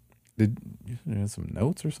 Did you have some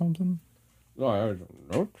notes or something? No, I have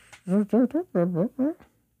notes.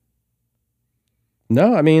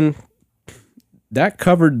 No, I mean, that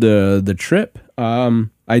covered the trip.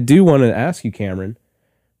 I do want to ask you, Cameron,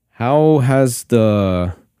 how has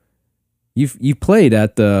you played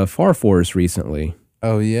at the Far Forest recently?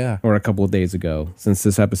 Oh yeah, or a couple of days ago, since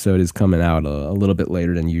this episode is coming out a little bit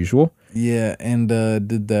later than usual. Yeah, and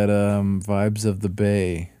did that Vibes of the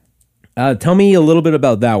Bay. Tell me a little bit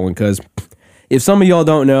about that one, because if some of y'all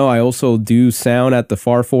don't know, I also do sound at the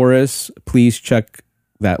Far Forest. Please check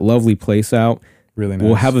that lovely place out. Really nice.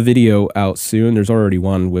 We'll have a video out soon. There's already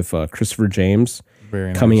one with Christopher James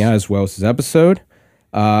coming out as well as his episode.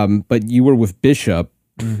 But you were with Bishop.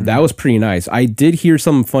 That was pretty nice. I did hear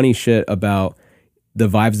some funny shit about the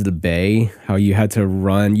Vibes of the Bay, how you had to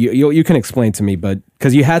run. You can explain to me, but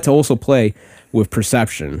because you had to also play with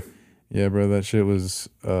Perception. Yeah, bro, that shit was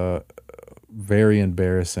very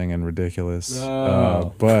embarrassing and ridiculous.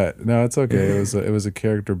 But no, it's okay. It was a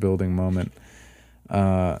character building moment.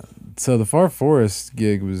 So the Far Forest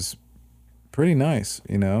gig was pretty nice,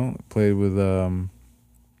 you know. Played with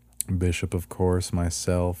Bishop, of course,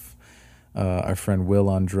 myself, our friend Will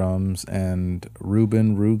on drums, and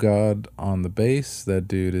Ruben Rugod on the bass. That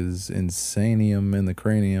dude is insanium in the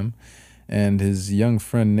cranium. And his young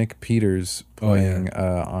friend Nick Peters playing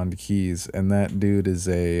on keys. And that dude is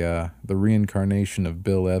the reincarnation of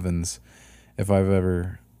Bill Evans. If I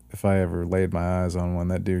ever laid my eyes on one,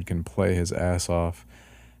 that dude can play his ass off.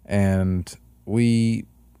 And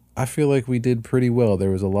I feel like we did pretty well.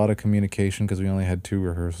 There was a lot of communication because we only had 2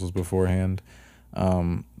 rehearsals beforehand.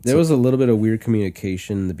 There was a little bit of weird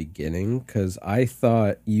communication in the beginning because I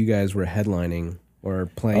thought you guys were headlining or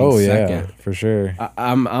playing second. Yeah, for sure.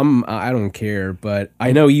 I don't care, but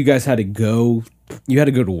I know you guys had to go. You had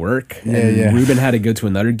to go to work, and Ruben had to go to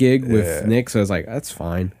another gig with Nick. So I was like, that's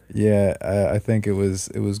fine. Yeah, I think it was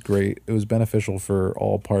great. It was beneficial for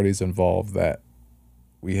all parties involved that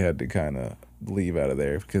we had to kind of leave out of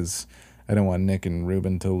there because I didn't want Nick and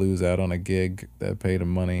Ruben to lose out on a gig that paid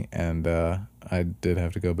them money, and I did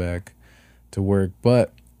have to go back to work.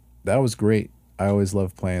 But that was great. I always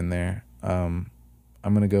loved playing there. I'm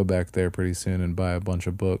gonna go back there pretty soon and buy a bunch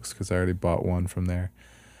of books because I already bought one from there.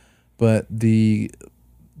 But the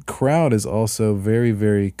crowd is also very,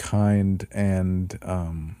 very kind and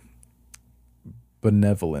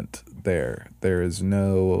benevolent there. There is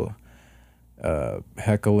no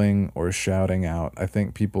heckling or shouting out. I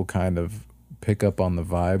think people kind of pick up on the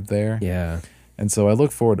vibe there. Yeah. And so I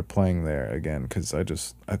look forward to playing there again because I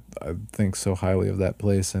think so highly of that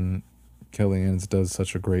place, and Kelly Ann's does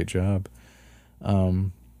such a great job.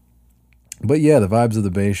 But yeah, the vibes of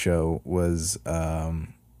the Bay Show was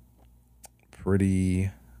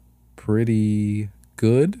pretty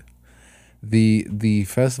good. The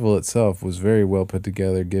festival itself was very well put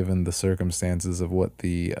together given the circumstances of what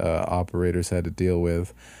the operators had to deal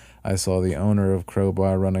with. I saw the owner of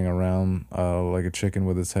Crowbar running around like a chicken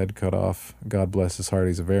with his head cut off. God bless his heart.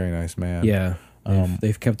 He's a very nice man. Yeah.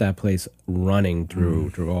 They've kept that place running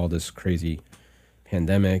through all this crazy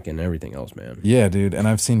pandemic and everything else, man. Yeah, dude. And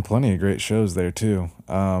I've seen plenty of great shows there, too.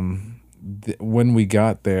 When we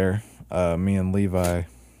got there, me and Levi,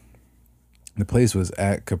 the place was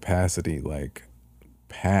at capacity, like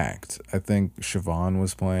packed. I think Siobhan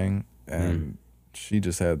was playing, and she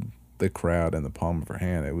just had the crowd in the palm of her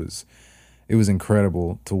hand. It was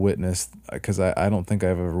incredible to witness, because I don't think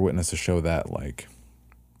I've ever witnessed a show that like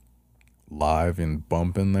live and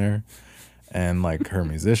bumping there. And like her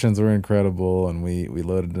musicians were incredible, and we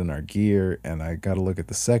loaded in our gear, and I got to look at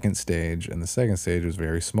the second stage, and the second stage was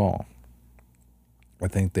very small. I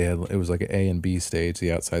think it was like an A and B stage,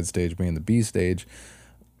 the outside stage being the B stage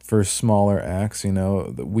for smaller acts, you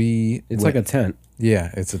know. It's like a tent.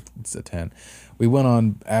 Yeah, it's a tent. We went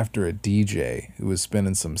on after a DJ who was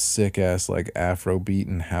spinning some sick ass like Afrobeat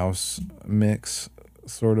and house mix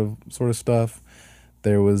sort of stuff.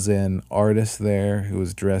 There was an artist there who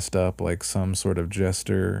was dressed up like some sort of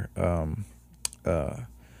jester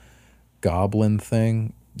goblin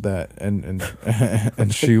thing, that and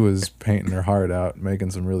and she was painting her heart out, making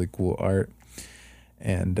some really cool art.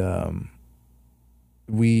 And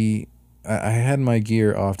I had my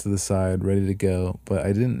gear off to the side ready to go, but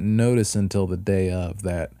I didn't notice until the day of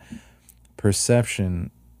that Perception,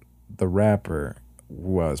 the rapper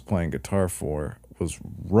who I was playing guitar for, was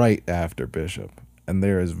right after Bishop. And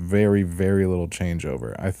there is very, very little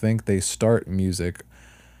changeover. I think they start music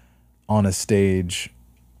on a stage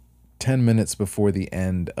 10 minutes before the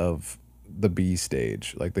end of the B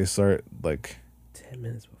stage. Like they start like 10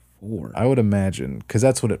 minutes before. I would imagine, because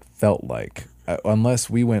that's what it felt like. Unless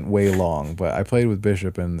we went way long. But I played with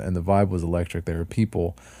Bishop, and the vibe was electric. There were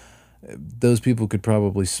people. Those people could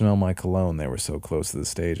probably smell my cologne. They were so close to the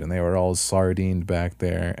stage, and they were all sardined back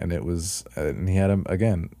there. And it was, and he had him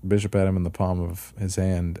again. Bishop had him in the palm of his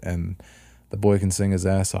hand, and the boy can sing his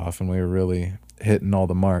ass off. And we were really hitting all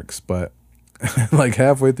the marks. But like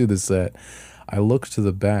halfway through the set, I looked to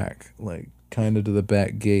the back, like kind of to the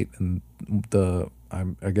back gate, and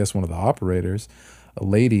I guess one of the operators, a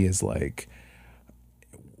lady, is like,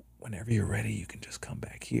 whenever you're ready, you can just come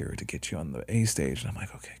back here to get you on the A stage. And I'm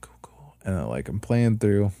like, okay, cool. And I'm playing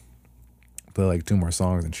through, play like 2 more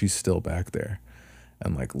songs, and she's still back there,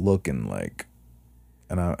 and like looking like,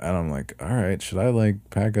 and I'm like, all right, should I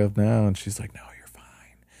like pack up now? And she's like, no, you're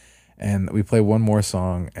fine. And we play 1 more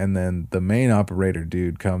song, and then the main operator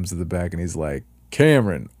dude comes to the back, and he's like,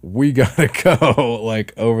 Cameron, we gotta go,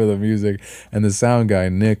 like over the music. And the sound guy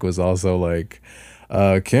Nick was also like,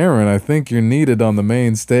 Cameron, I think you're needed on the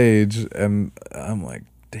main stage. And I'm like,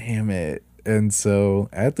 damn it. And so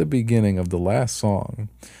at the beginning of the last song,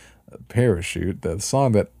 Parachute, the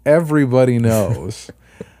song that everybody knows,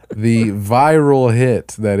 the viral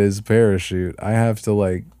hit that is Parachute, I have to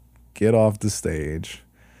like get off the stage,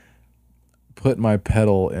 put my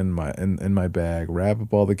pedal in my bag, wrap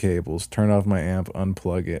up all the cables, turn off my amp,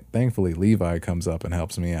 unplug it. Thankfully, Levi comes up and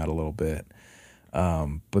helps me out a little bit.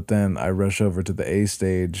 But then I rush over to the A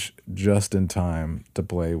stage just in time to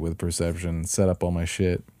play with Perception, set up all my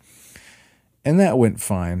shit. And that went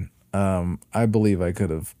fine. I believe I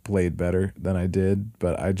could have played better than I did,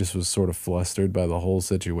 but I just was sort of flustered by the whole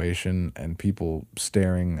situation and people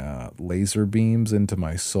staring laser beams into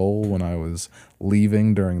my soul when I was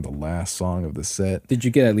leaving during the last song of the set. Did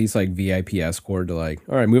you get at least like VIP escort to like,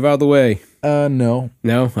 all right, move out of the way? No.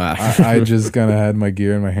 No? I just kind of had my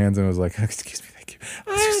gear in my hands and was like, excuse me, thank you.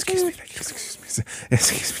 Excuse me, thank you.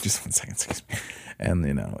 Excuse me, just 1 second, excuse me. And,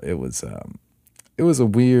 you know, it was a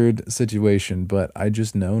weird situation, but I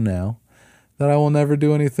just know now that I will never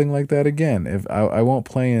do anything like that again. If I won't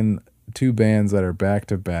play in two bands that are back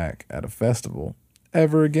to back at a festival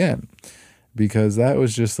ever again, because that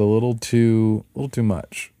was just a little too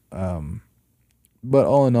much. But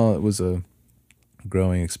all in all, it was a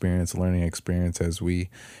growing experience, learning experience, as we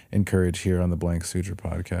encourage here on the Blank Suture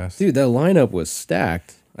podcast. Dude, that lineup was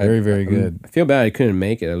stacked. Very good. I feel bad I couldn't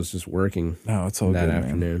make it. I was just working. No, it's all that good,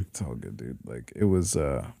 afternoon. Man. It's all good, dude. Like it was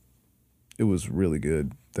really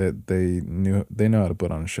good. That they know how to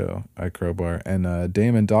put on a show at Crowbar, and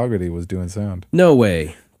Damon Dougherty was doing sound. No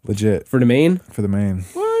way. Legit For the main? For the main.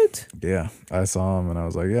 What? Yeah, I saw him and I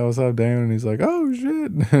was like, "Yeah, what's up, Damon?" And he's like, "Oh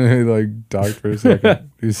shit!" And he like talked for a second.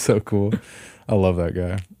 He's so cool. I love that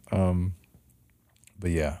guy.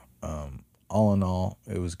 But yeah, all in all,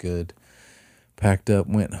 it was good. Packed up,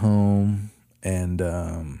 went home, and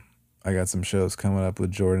I got some shows coming up with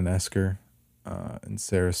Jordan Esker in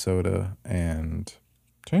Sarasota and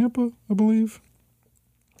Tampa, I believe.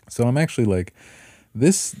 So I'm actually like,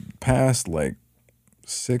 this past like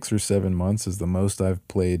 6 or 7 months is the most I've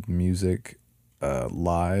played music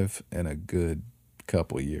live in a good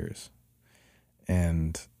couple years.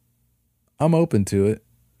 And I'm open to it.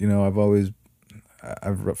 You know,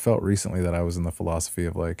 I've felt recently that I was in the philosophy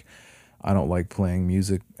of like, I don't like playing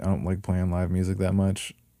music. I don't like playing live music that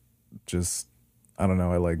much. Just, I don't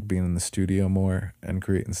know. I like being in the studio more and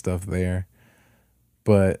creating stuff there.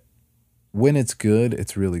 But when it's good,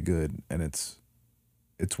 it's really good, and it's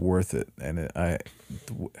worth it. And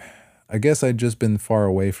I guess I'd just been far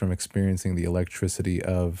away from experiencing the electricity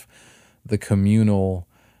of the communal,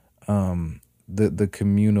 the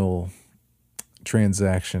communal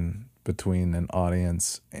transaction between an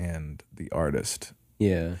audience and the artist.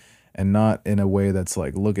 Yeah. And not in a way that's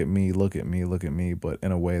like, look at me, look at me, look at me, but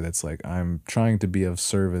in a way that's like, I'm trying to be of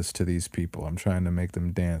service to these people. I'm trying to make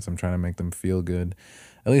them dance. I'm trying to make them feel good.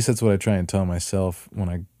 At least that's what I try and tell myself when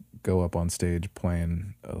I go up on stage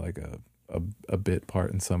playing like a bit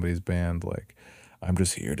part in somebody's band. Like, I'm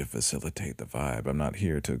just here to facilitate the vibe. I'm not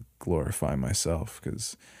here to glorify myself,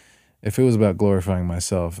 because if it was about glorifying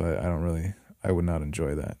myself, I would not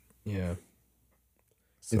enjoy that. Yeah.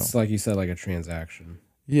 So. It's like you said, like a transaction.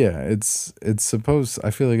 Yeah, it's supposed.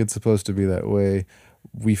 I feel like it's supposed to be that way.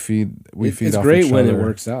 We feed It's off great each when other. it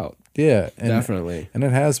works out. Yeah, definitely. And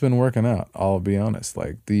it has been working out. I'll be honest.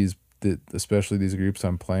 Like especially these groups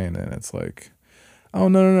I'm playing in, it's like, oh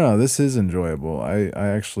no, this is enjoyable. I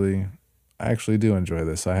actually do enjoy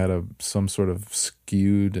this. I had some sort of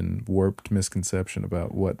skewed and warped misconception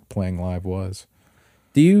about what playing live was.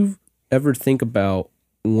 Do you ever think about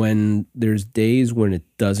when there's days when it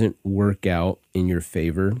doesn't work out in your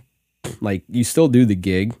favor? Like, you still do the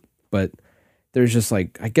gig, but there's just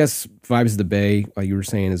like, I guess Vibes of the Bay, like you were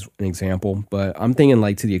saying, is an example, but I'm thinking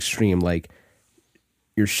like to the extreme, like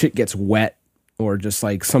your shit gets wet, or just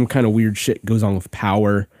like some kind of weird shit goes on with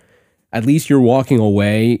power. At least you're walking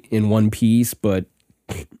away in one piece, but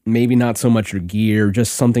maybe not so much your gear,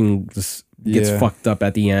 just something just gets fucked up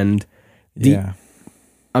at the end.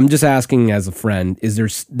 I'm just asking as a friend,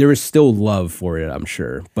 there is still love for it, I'm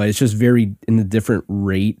sure, but it's just very in a different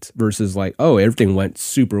rate versus like, oh, everything went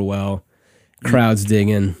super well, crowds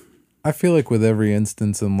digging. I feel like with every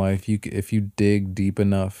instance in life, if you dig deep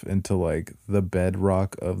enough into like the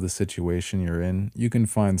bedrock of the situation you're in, you can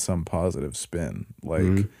find some positive spin.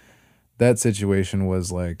 Like that situation was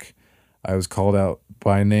like, I was called out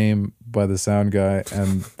by name by the sound guy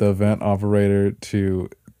and the event operator to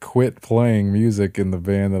quit playing music in the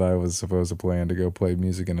band that I was supposed to play in to go play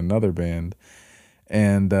music in another band.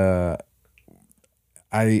 And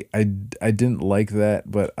I didn't like that,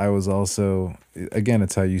 but I was also, again,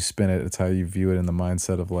 it's how you spin it. It's how you view it in the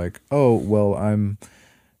mindset of like, oh, well,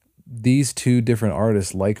 these two different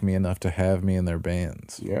artists like me enough to have me in their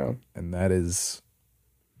bands. Yeah. And that's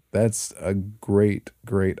a great,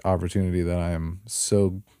 great opportunity that I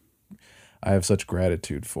have such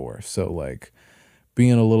gratitude for. So like,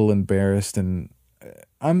 being a little embarrassed, and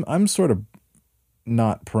I'm sort of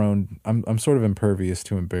not prone. I'm sort of impervious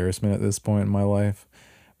to embarrassment at this point in my life,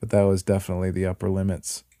 but that was definitely the upper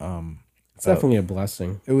limits. It's definitely a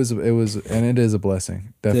blessing. It was, and it is a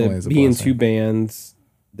blessing. Definitely is a blessing. Being blessing. two bands,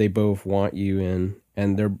 they both want you in,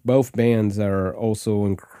 and they're both bands that are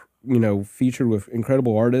also, featured with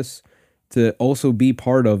incredible artists to also be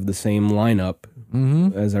part of the same lineup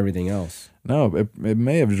as everything else. No, it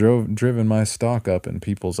may have driven my stock up in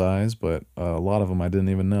people's eyes, but a lot of them I didn't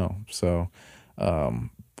even know. So,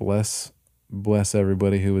 bless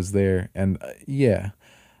everybody who was there. And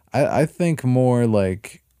I think more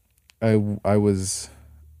like I was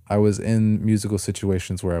in musical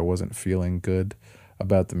situations where I wasn't feeling good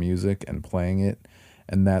about the music and playing it,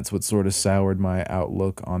 And that's what sort of soured my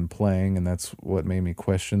outlook on playing, and that's what made me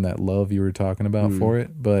question that love you were talking about for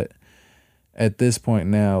it. But at this point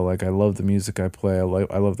now, like, I love the music I play.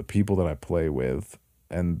 I love the people that I play with,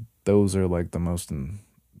 and those are like the most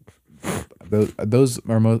those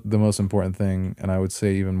are the most important thing. And I would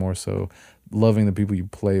say even more so, loving the people you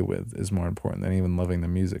play with is more important than even loving the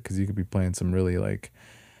music, because you could be playing some really like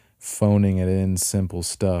phoning it in simple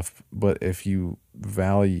stuff, but if you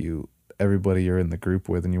value everybody you're in the group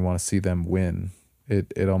with and you want to see them win,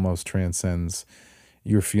 it almost transcends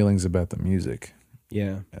your feelings about the music.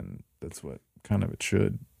 Yeah. And that's what kind of it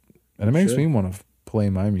should. And it makes me want to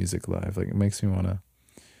play my music live. Like, it makes me want to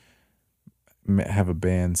have a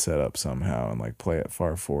band set up somehow and like play at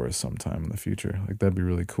Far Forest sometime in the future. Like, that'd be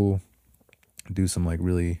really cool. Do some like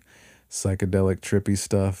really psychedelic trippy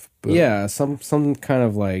stuff. But yeah, some kind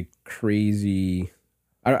of like crazy.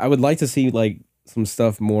 I would like to see like some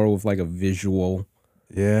stuff more with like a visual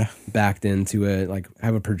backed into it, like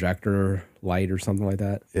have a projector light or something like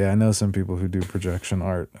that. Yeah, I know some people who do projection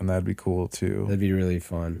art, and that'd be cool too. That'd be really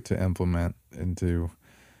fun to implement into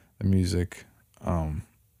the music.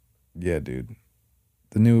 Yeah, dude.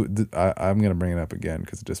 I'm gonna bring it up again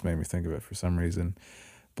because it just made me think of it for some reason.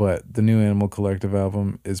 But the new Animal Collective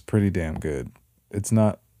album is pretty damn good. It's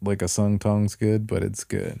not like a sung-tong's good, but it's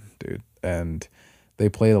good, dude. And they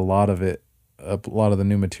played a lot of the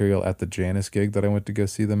new material at the Janus gig that I went to go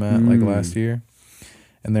see them at like last year.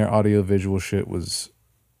 And their audio visual shit was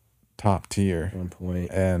top tier. On point.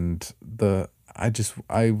 And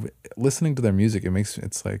I listening to their music,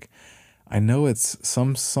 it's like, I know it's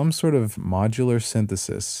some sort of modular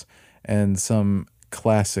synthesis and some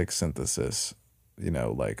classic synthesis, you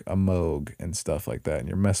know, like a Moog and stuff like that. And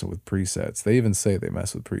you're messing with presets. They even say they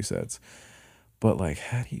mess with presets. But like,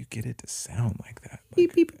 how do you get it to sound like that?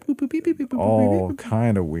 Like, all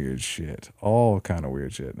kind of weird shit.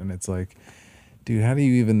 And it's like, dude, how do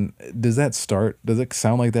you even, does it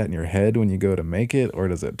sound like that in your head when you go to make it? Or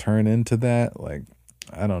does it turn into that? Like,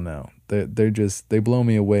 I don't know. They blow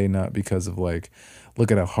me away, not because of like,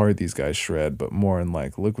 look at how hard these guys shred, but more in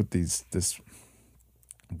like, look what this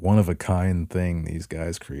one of a kind thing these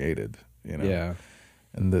guys created, you know? Yeah.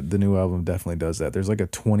 And the new album definitely does that. There's like a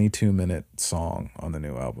 22-minute song on the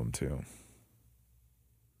new album too,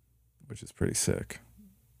 which is pretty sick.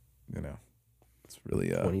 You know, it's really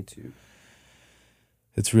 22.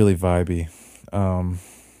 It's really vibey.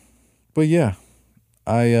 But yeah,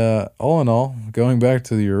 I all in all, going back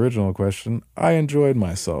to the original question, I enjoyed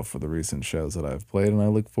myself for the recent shows that I've played, and I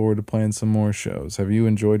look forward to playing some more shows. Have you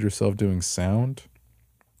enjoyed yourself doing sound?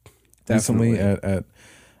 Definitely. Recently at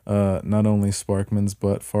not only Sparkman's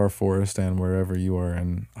but Far Forest and wherever you are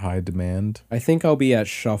in high demand? I think I'll be at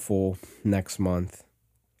Shuffle next month.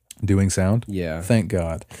 Doing sound? Yeah. Thank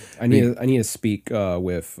God. I need to speak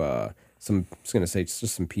with some. I was gonna say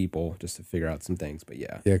just some people just to figure out some things, but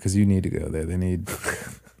yeah. Yeah, because you need to go there. They need.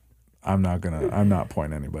 I'm not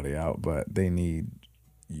pointing anybody out, but they need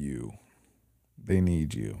you. They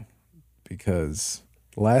need you, because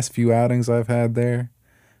the last few outings I've had there,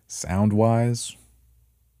 sound wise,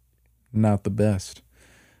 not the best.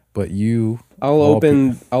 But I'll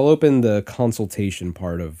open the consultation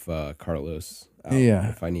part of Carlos. Yeah,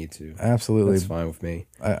 if I need to. Absolutely, that's fine with me.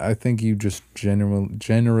 I think you just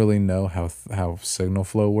generally know how signal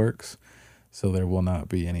flow works, so there will not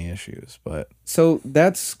be any issues. But so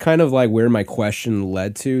that's kind of like where my question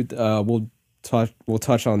led to. We'll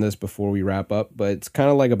touch on this before we wrap up, but it's kind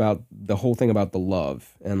of like about the whole thing about the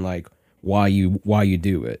love and like why you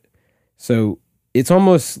do it. So it's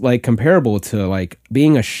almost like comparable to like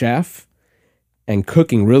being a chef and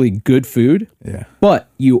cooking really good food. Yeah. But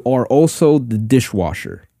you are also the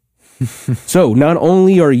dishwasher. So not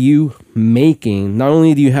only do you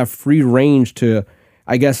have free range to,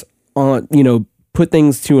 I guess, put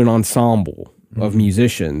things to an ensemble of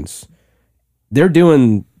musicians. They're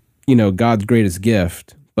doing, God's greatest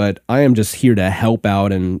gift, but I am just here to help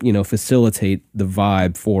out and, facilitate the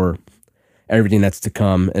vibe for everything that's to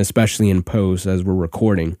come, especially in post as we're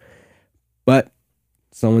recording. But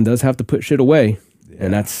someone does have to put shit away,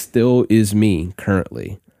 and that still is me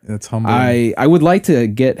currently. That's humbling. I would like to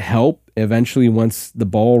get help eventually once the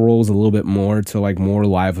ball rolls a little bit more to like more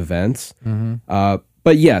live events.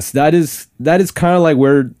 But yes, that is kind of like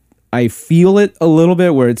where I feel it a little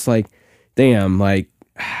bit, where it's like, damn, like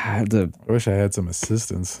I wish I had some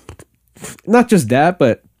assistance. Not just that,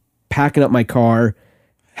 but packing up my car,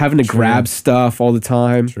 having to grab stuff all the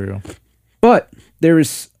time. True. But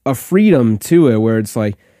there's a freedom to it where it's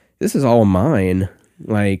like, this is all mine.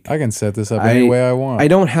 Like, I can set this up any way I want. I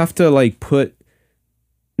don't have to like put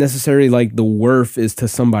necessarily like the worth is to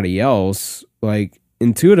somebody else. Like,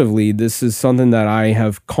 intuitively, this is something that I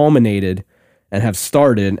have culminated and have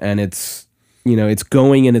started, and it's, it's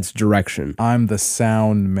going in its direction. I'm the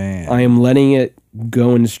sound man. I am letting it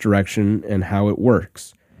go in its direction and how it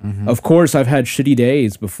works. Of course, I've had shitty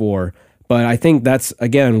days before, but I think that's,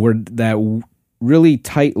 again, where that really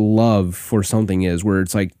tight love for something is, where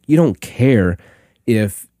it's like, you don't care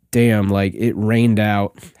if, damn, like it rained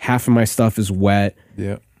out, half of my stuff is wet.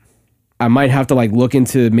 Yeah. I might have to like look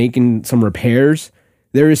into making some repairs.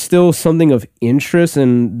 There is still something of interest,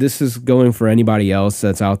 and this is going for anybody else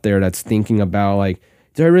that's out there that's thinking about like,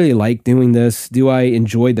 do I really like doing this? Do I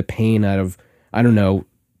enjoy the pain out of, I don't know,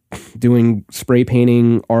 doing spray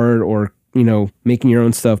painting art, or, making your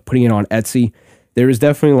own stuff, putting it on Etsy? There is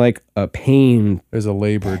definitely like a pain. There's a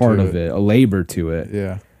labor part to of it, a labor to it.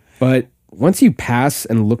 Yeah. But once you pass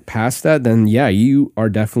and look past that, then yeah, you are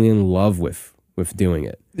definitely in love with doing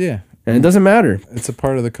it. Yeah. And it doesn't matter. It's a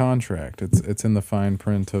part of the contract. It's in the fine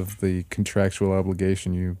print of the contractual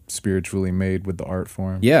obligation you spiritually made with the art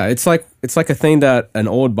form. Yeah, it's like a thing that an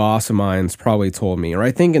old boss of mine's probably told me, or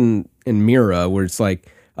I think in Mira, where it's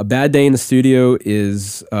like a bad day in the studio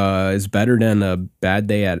is better than a bad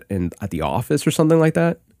day at the office, or something like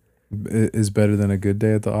that. Is better than a good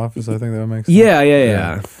day at the office. I think that makes sense.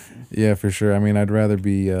 Yeah. Yeah, for sure. I mean, I'd rather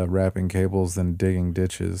be wrapping cables than digging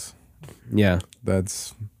ditches. Yeah,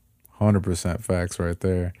 That's 100% facts right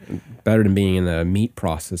there. better than being in a meat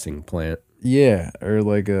processing plant. Yeah, or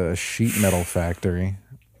like a sheet metal factory,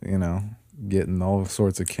 getting all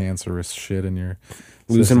sorts of cancerous shit in your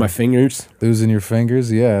Losing system. my fingers. Losing your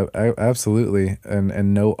fingers, yeah, absolutely.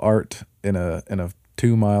 And no art in a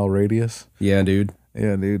 2-mile radius. Yeah, dude.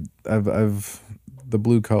 Yeah, dude. I've the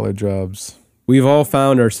blue collar jobs. We've all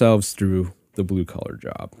found ourselves through the blue collar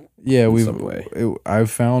job. Yeah, some way. I've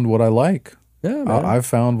found what I like. Yeah, man. I've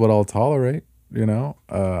found what I'll tolerate,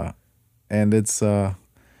 and it's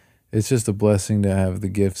just a blessing to have the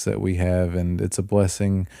gifts that we have, and it's a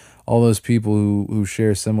blessing all those people who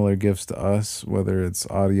share similar gifts to us, whether it's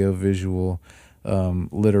audio, visual,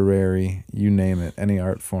 literary, you name it, any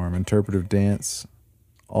art form, interpretive dance,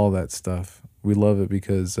 all that stuff. We love it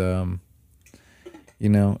because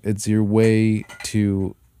it's your way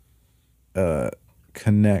to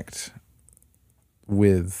connect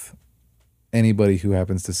with anybody who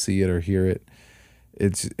happens to see it or hear it.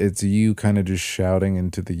 It's you kind of just shouting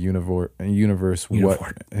into the universe it's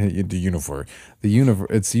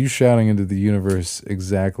you shouting into the universe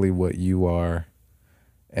exactly what you are,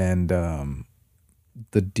 and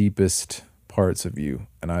the deepest parts of you.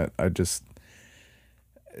 And I just,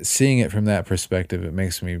 seeing it from that perspective, it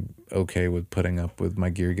makes me okay with putting up with my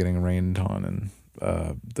gear getting rained on, and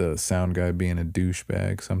the sound guy being a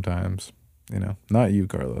douchebag sometimes. Not you,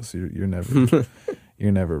 Carlos. You're never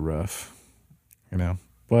you're never rough.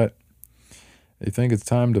 But you think it's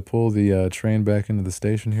time to pull the train back into the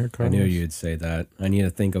station here, Carlos? I knew you'd say that. I need to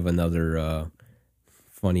think of another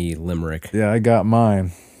funny limerick. Yeah, I got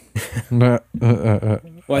mine. Well,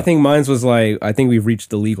 I think mine's was like, I think we've reached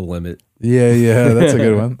the legal limit. Yeah, that's a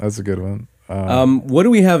good one. That's a good one. What do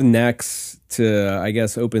we have next to, I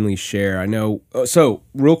guess, openly share? I know. So,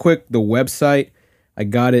 real quick, the website, I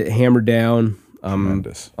got it hammered down.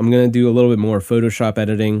 Tremendous. I'm going to do a little bit more Photoshop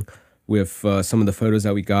editing with some of the photos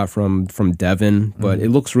that we got from Devin, but it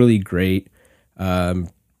looks really great. Yeah,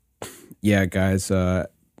 guys,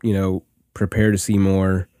 prepare to see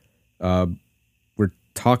more. We're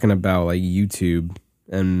talking about like YouTube,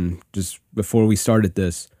 and just before we started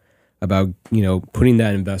this, about putting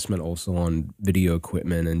that investment also on video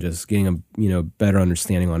equipment, and just getting a better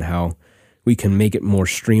understanding on how we can make it more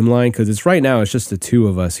streamlined, because it's right now it's just the two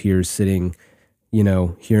of us here sitting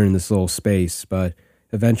here in this little space, but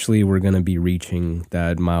eventually we're going to be reaching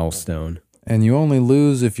that milestone. And you only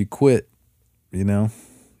lose if you quit. You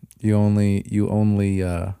only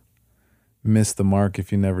miss the mark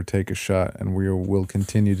if you never take a shot, and we'll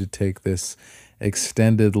continue to take this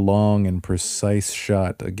extended, long, and precise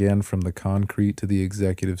shot, again, from the concrete to the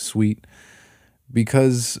executive suite,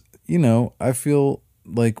 because I feel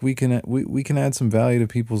like we can add some value to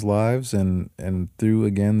people's lives, and through,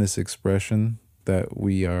 again, this expression that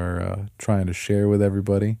we are trying to share with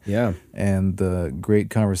everybody. Yeah. And the great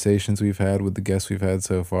conversations we've had with the guests we've had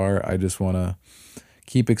so far, I just want to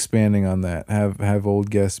keep expanding on that. Have old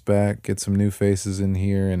guests back, get some new faces in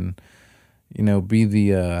here, and be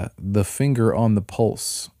the finger on the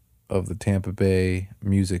pulse of the Tampa Bay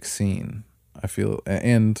music scene, I feel,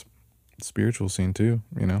 and spiritual scene too.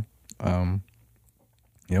 I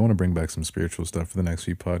want to bring back some spiritual stuff for the next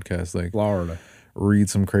few podcasts, like Florida. Read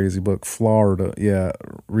some crazy book. Florida, yeah.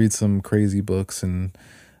 Read some crazy books and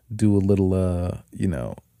do a little,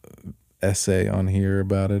 essay on here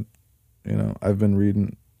about it. You know, I've been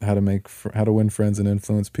reading How to Win Friends and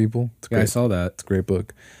Influence People. It's great. Yeah, I saw that. It's a great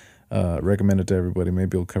book. Recommend it to everybody.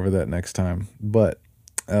 Maybe we'll cover that next time. But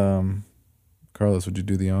Carlos, would you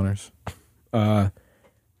do the honors?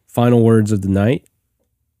 Final words of the night.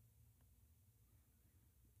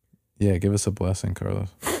 Yeah, give us a blessing, Carlos.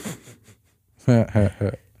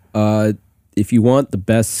 If you want the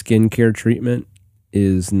best skincare treatment,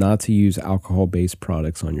 is not to use alcohol-based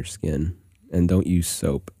products on your skin, and don't use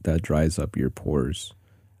soap that dries up your pores.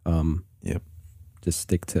 Yep. Just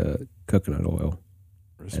stick to coconut oil.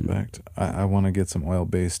 Respect. I want to get some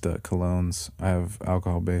oil-based colognes. I have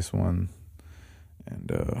alcohol-based one, and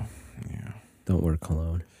yeah. Don't wear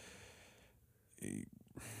cologne.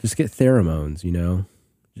 Just get pheromones. You know,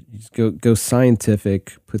 just go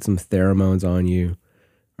scientific. Put some pheromones on you.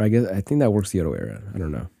 Or I think that works the other way around. I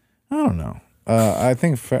don't know. I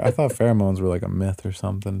thought pheromones were like a myth or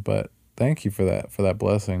something, but thank you for that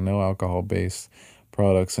blessing. No alcohol-based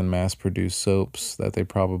products and mass-produced soaps that they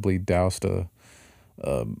probably doused a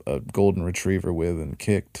golden retriever with and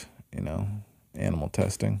kicked, you know, animal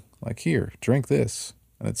testing. Like, here, drink this,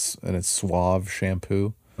 and it's Suave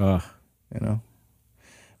shampoo. You know,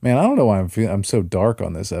 man, I don't know why I'm so dark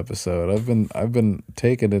on this episode. I've been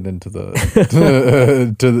taking it into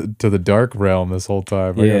the to the dark realm this whole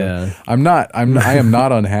time. Yeah, I am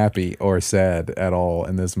not unhappy or sad at all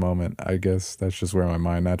in this moment. I guess that's just where my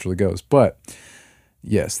mind naturally goes. But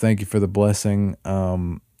yes, thank you for the blessing.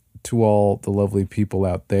 To all the lovely people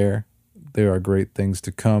out there, there are great things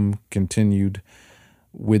to come. Continued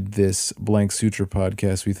with this Blank Suture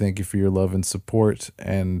podcast. We thank you for your love and support,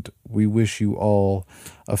 and we wish you all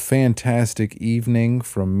a fantastic evening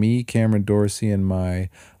from me, Cameron Dorsey, and my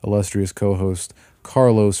illustrious co-host,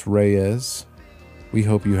 Carlos Reyes. We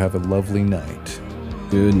hope you have a lovely night.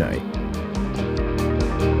 Good night.